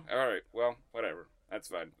wings. No, all right. Well, whatever. That's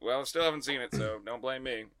fine. Well, still haven't seen it, so don't blame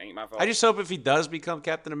me. Ain't my fault. I just hope if he does become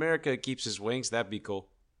Captain America, it keeps his wings. That'd be cool.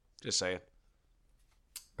 Just saying.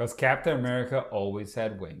 Because Captain America always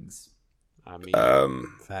had wings. I mean,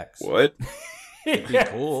 Facts. What? it'd be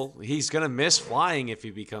cool. He's gonna miss flying if he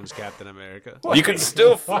becomes Captain America. You can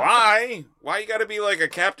still fly. Why you got to be like a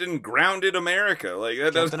Captain Grounded America? Like that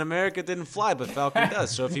doesn't. Captain America didn't fly, but Falcon does.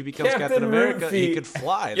 So if he becomes Captain Captain America, he Rootfeet. could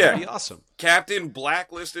fly. Yeah. That'd be awesome. Captain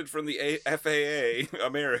blacklisted from the FAA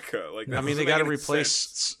America. Like that I mean, doesn't they got to make any replace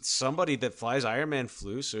sense. somebody that flies. Iron Man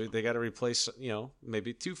flew, so they got to replace,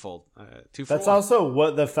 maybe twofold. That's also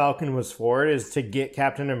what the Falcon was for, is to get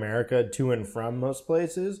Captain America to and from most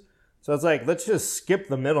places. So it's like, let's just skip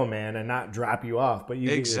the middleman and not drop you off, but you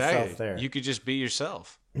get yourself there. You could just be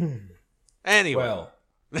yourself. Anyway, Well,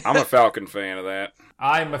 I'm a Falcon fan of that.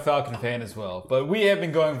 I'm a Falcon fan as well. But we have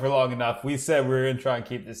been going for long enough. We said we were going to try and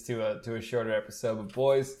keep this to a shorter episode. But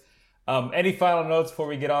boys, any final notes before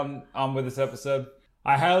we get on with this episode?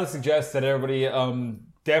 I highly suggest that everybody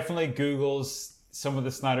definitely Googles some of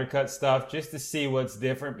the Snyder Cut stuff just to see what's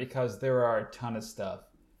different, because there are a ton of stuff.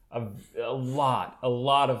 A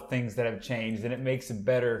lot of things that have changed, and it makes a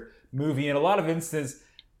better movie. In a lot of instances,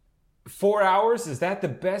 4 hours, is that the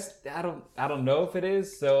best? I don't know if it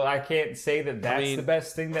is, so I can't say that that's the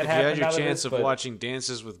best thing that happened. If you had out your of chance this, of but watching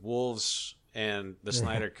Dances with Wolves and the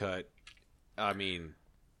Snyder Cut, I mean,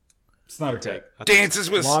 Snyder Cut. Dances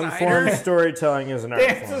with Long form Snyder. storytelling is an art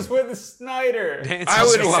Dances form. with Snyder. Dances I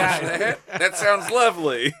would with watch Snyder. that. That sounds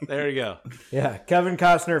lovely. There you go. Yeah, Kevin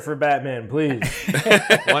Costner for Batman, please.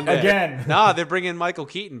 One day. Again. Nah, they're bringing Michael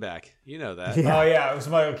Keaton back. You know that. Yeah. Oh yeah, it was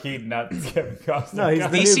Michael Keaton, not Kevin Costner. No, he's the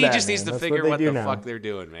new DC just Batman. needs to That's figure what what they the do now. fuck they're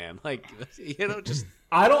doing, man. Like, just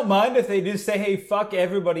I don't mind if they just say, hey, fuck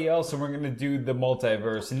everybody else and we're going to do the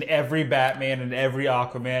multiverse, and every Batman and every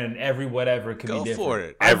Aquaman and every whatever could Go be different. for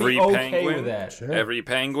it. I'd Every be okay penguin. with that. Sure. Every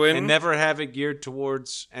penguin. and never have it geared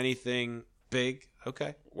towards anything big.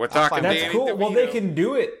 Okay. We're I'll talking find That's Danny cool. Well, they DeVito. can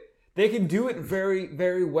do it. They can do it very,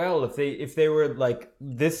 very well if they were like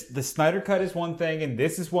this. The Snyder Cut is one thing, and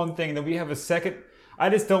this is one thing. And then we have a second. I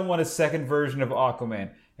just don't want a second version of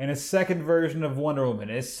Aquaman, and a second version of Wonder Woman,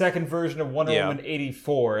 and a second version of Wonder Yeah. Woman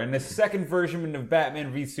 84, and a second version of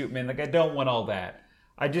Batman v Superman. Like, I don't want all that.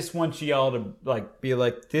 I just want y'all to like be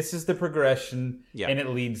like, this is the progression, Yeah. and it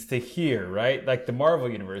leads to here, right? Like the Marvel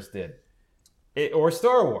universe did, or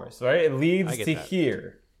Star Wars, right? It leads I get to that.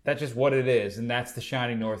 here. That's just what it is, and that's the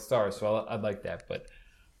shining North Star. So I'd like that. But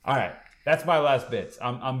all right, that's my last bits.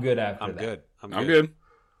 I'm good after I'm that. good. I'm good.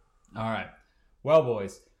 All right. Well,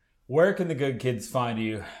 boys, where can the good kids find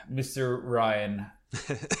you, Mr. Ryan?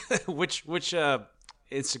 which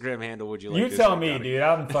Instagram handle would you like? You this tell week, me, Donnie? dude.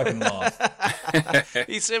 I'm fucking lost.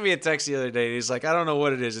 He sent me a text the other day. And he's like, I don't know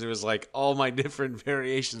what it is, and it was like all my different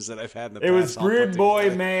variations that I've had in the It past. was all put Brood Boy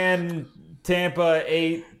together. Man Tampa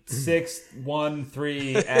 8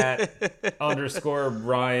 613 at underscore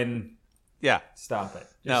Ryan. Yeah. Stop it.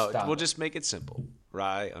 We'll just make it simple.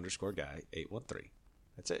 Rye underscore guy 813.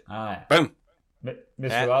 That's it. All right. Boom. Mr.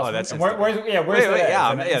 Lossman. That's where's Wait,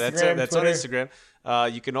 that's on Instagram.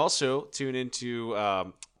 You can also tune into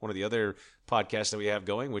one of the other podcasts that we have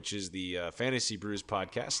going, which is the Fantasy Brews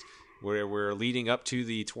podcast, where we're leading up to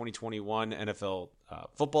the 2021 NFL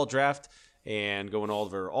football draft and going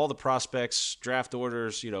over all the prospects, draft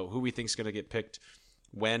orders, who we think is going to get picked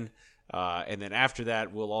when. And then after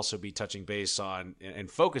that, we'll also be touching base on and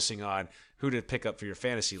focusing on who to pick up for your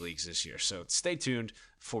fantasy leagues this year. So stay tuned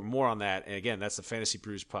for more on that. And again, that's the Fantasy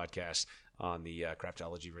Brews podcast on the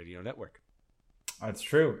Craftology Radio Network. That's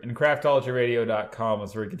true. And craftologyradio.com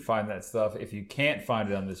is where you can find that stuff. If you can't find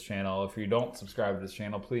it on this channel, if you don't subscribe to this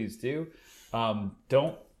channel, please do.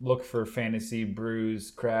 Don't look for Fantasy Brews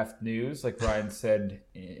Craft News, like Ryan said,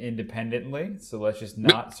 independently. So let's just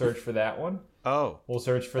not search for that one. Oh. We'll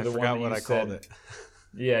search for the one that you said. Called it.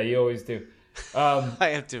 Yeah, you always do. I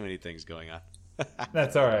have too many things going on.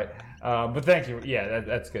 That's all right. But thank you. Yeah,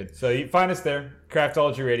 that's good. So you find us there,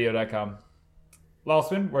 craftologyradio.com.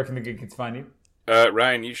 Lossman, where can the good kids find you?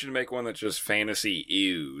 Ryan, you should make one that's just fantasy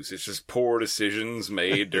ews. It's just poor decisions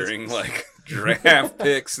made during draft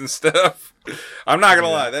picks and stuff. I'm not gonna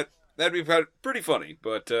lie, that'd be pretty funny.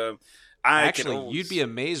 But you'd be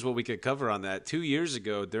amazed what we could cover on that. 2 years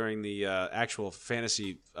ago, during the actual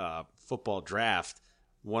fantasy football draft,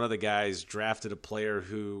 one of the guys drafted a player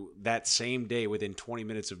who that same day, within 20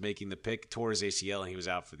 minutes of making the pick, tore his ACL and he was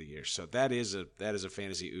out for the year. So that is a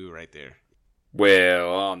fantasy ooh right there.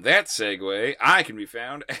 Well, on that segue, I can be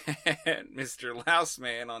found at Mr.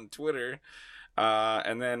 Lousman on Twitter.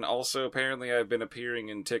 And then also, apparently, I've been appearing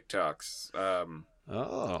in TikToks.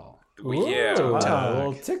 Oh. Yeah.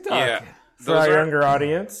 Well, TikTok. Yeah. For our younger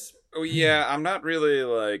audience. Oh, yeah, I'm not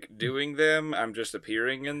really, doing them. I'm just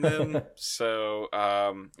appearing in them. So,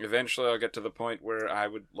 eventually I'll get to the point where I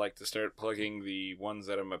would like to start plugging the ones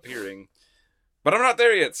that I'm appearing. But I'm not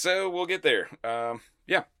there yet, so we'll get there.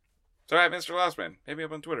 Yeah. So, all right, Mr. Lossman, hit me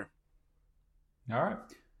up on Twitter. All right.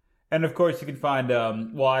 And, of course, you can find,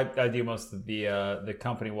 I do most of the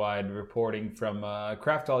company-wide reporting from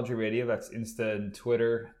Craftology Radio. That's Insta and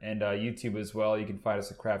Twitter and YouTube as well. You can find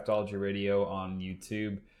us at Craftology Radio on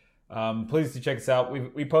YouTube. Please do check us out.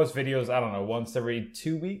 We post videos, I don't know, once every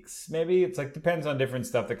 2 weeks, maybe. It's depends on different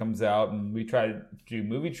stuff that comes out. And we try to do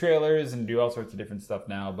movie trailers and do all sorts of different stuff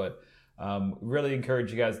now. But really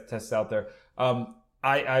encourage you guys to test it out there.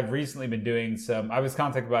 I've recently been doing I was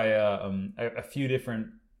contacted by a few different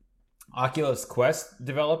Oculus Quest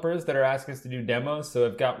developers that are asking us to do demos. So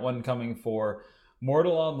I've got one coming for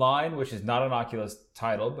Mortal Online, which is not an Oculus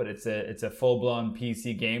title, but it's a full-blown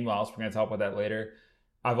PC game. We're going to talk about that later.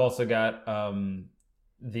 I've also got a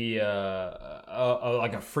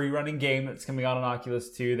free running game that's coming out on Oculus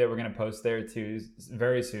 2 that we're going to post there too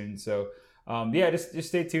very soon. So just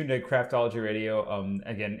stay tuned to Craftology Radio.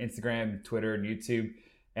 Again, Instagram, Twitter, and YouTube.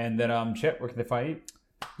 And then Chet, where can they find you?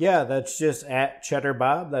 Yeah, that's just at Cheddar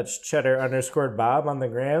Bob. That's Cheddar_Bob on the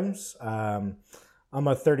grams. I'm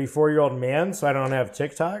a 34-year-old man, so I don't have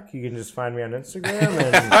TikTok. You can just find me on Instagram,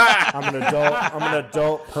 and I'm an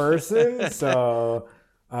adult person, so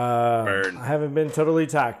I haven't been totally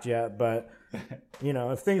talked yet. But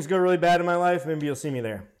if things go really bad in my life, maybe you'll see me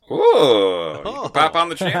there. Ooh, you can pop on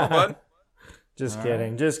the channel, bud. Just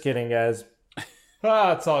kidding, guys.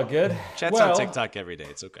 It's all good. Chat's on TikTok every day.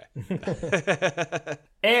 It's okay.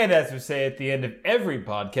 And as we say at the end of every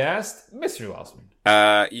podcast, Mr. Lossman.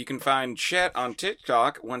 You can find Chet on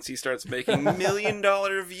TikTok once he starts making $1 million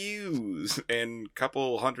views and a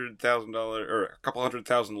couple hundred thousand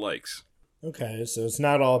likes. Okay, so it's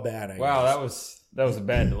not all bad. I guess. That was a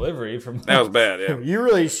bad delivery from. That was bad. Yeah. You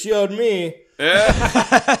really showed me.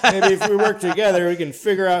 Yeah. Maybe if we work together, we can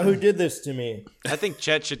figure out who did this to me. I think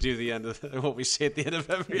Chet should do the end of what we say at the end of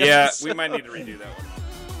every episode. episode. We might need to redo that one.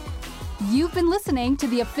 You've been listening to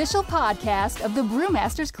the official podcast of the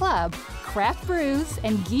Brewmasters Club, Craft Brews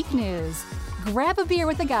and Geek News. Grab a beer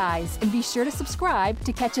with the guys and be sure to subscribe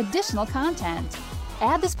to catch additional content.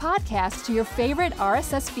 Add this podcast to your favorite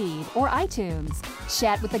RSS feed or iTunes.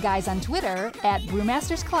 Chat with the guys on Twitter at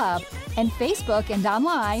Brewmasters Club and Facebook and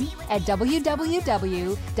online at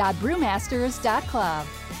www.brewmasters.club.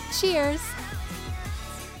 Cheers!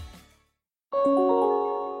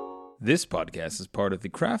 This podcast is part of the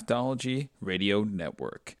Craftology Radio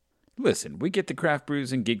Network. Listen, We Get the Craft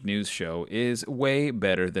Brews and Geek News show is way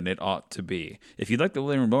better than it ought to be. If you'd like to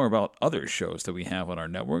learn more about other shows that we have on our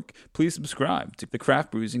network, please subscribe to the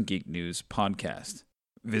Craft Brews and Geek News podcast.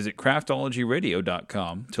 Visit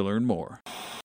craftologyradio.com to learn more.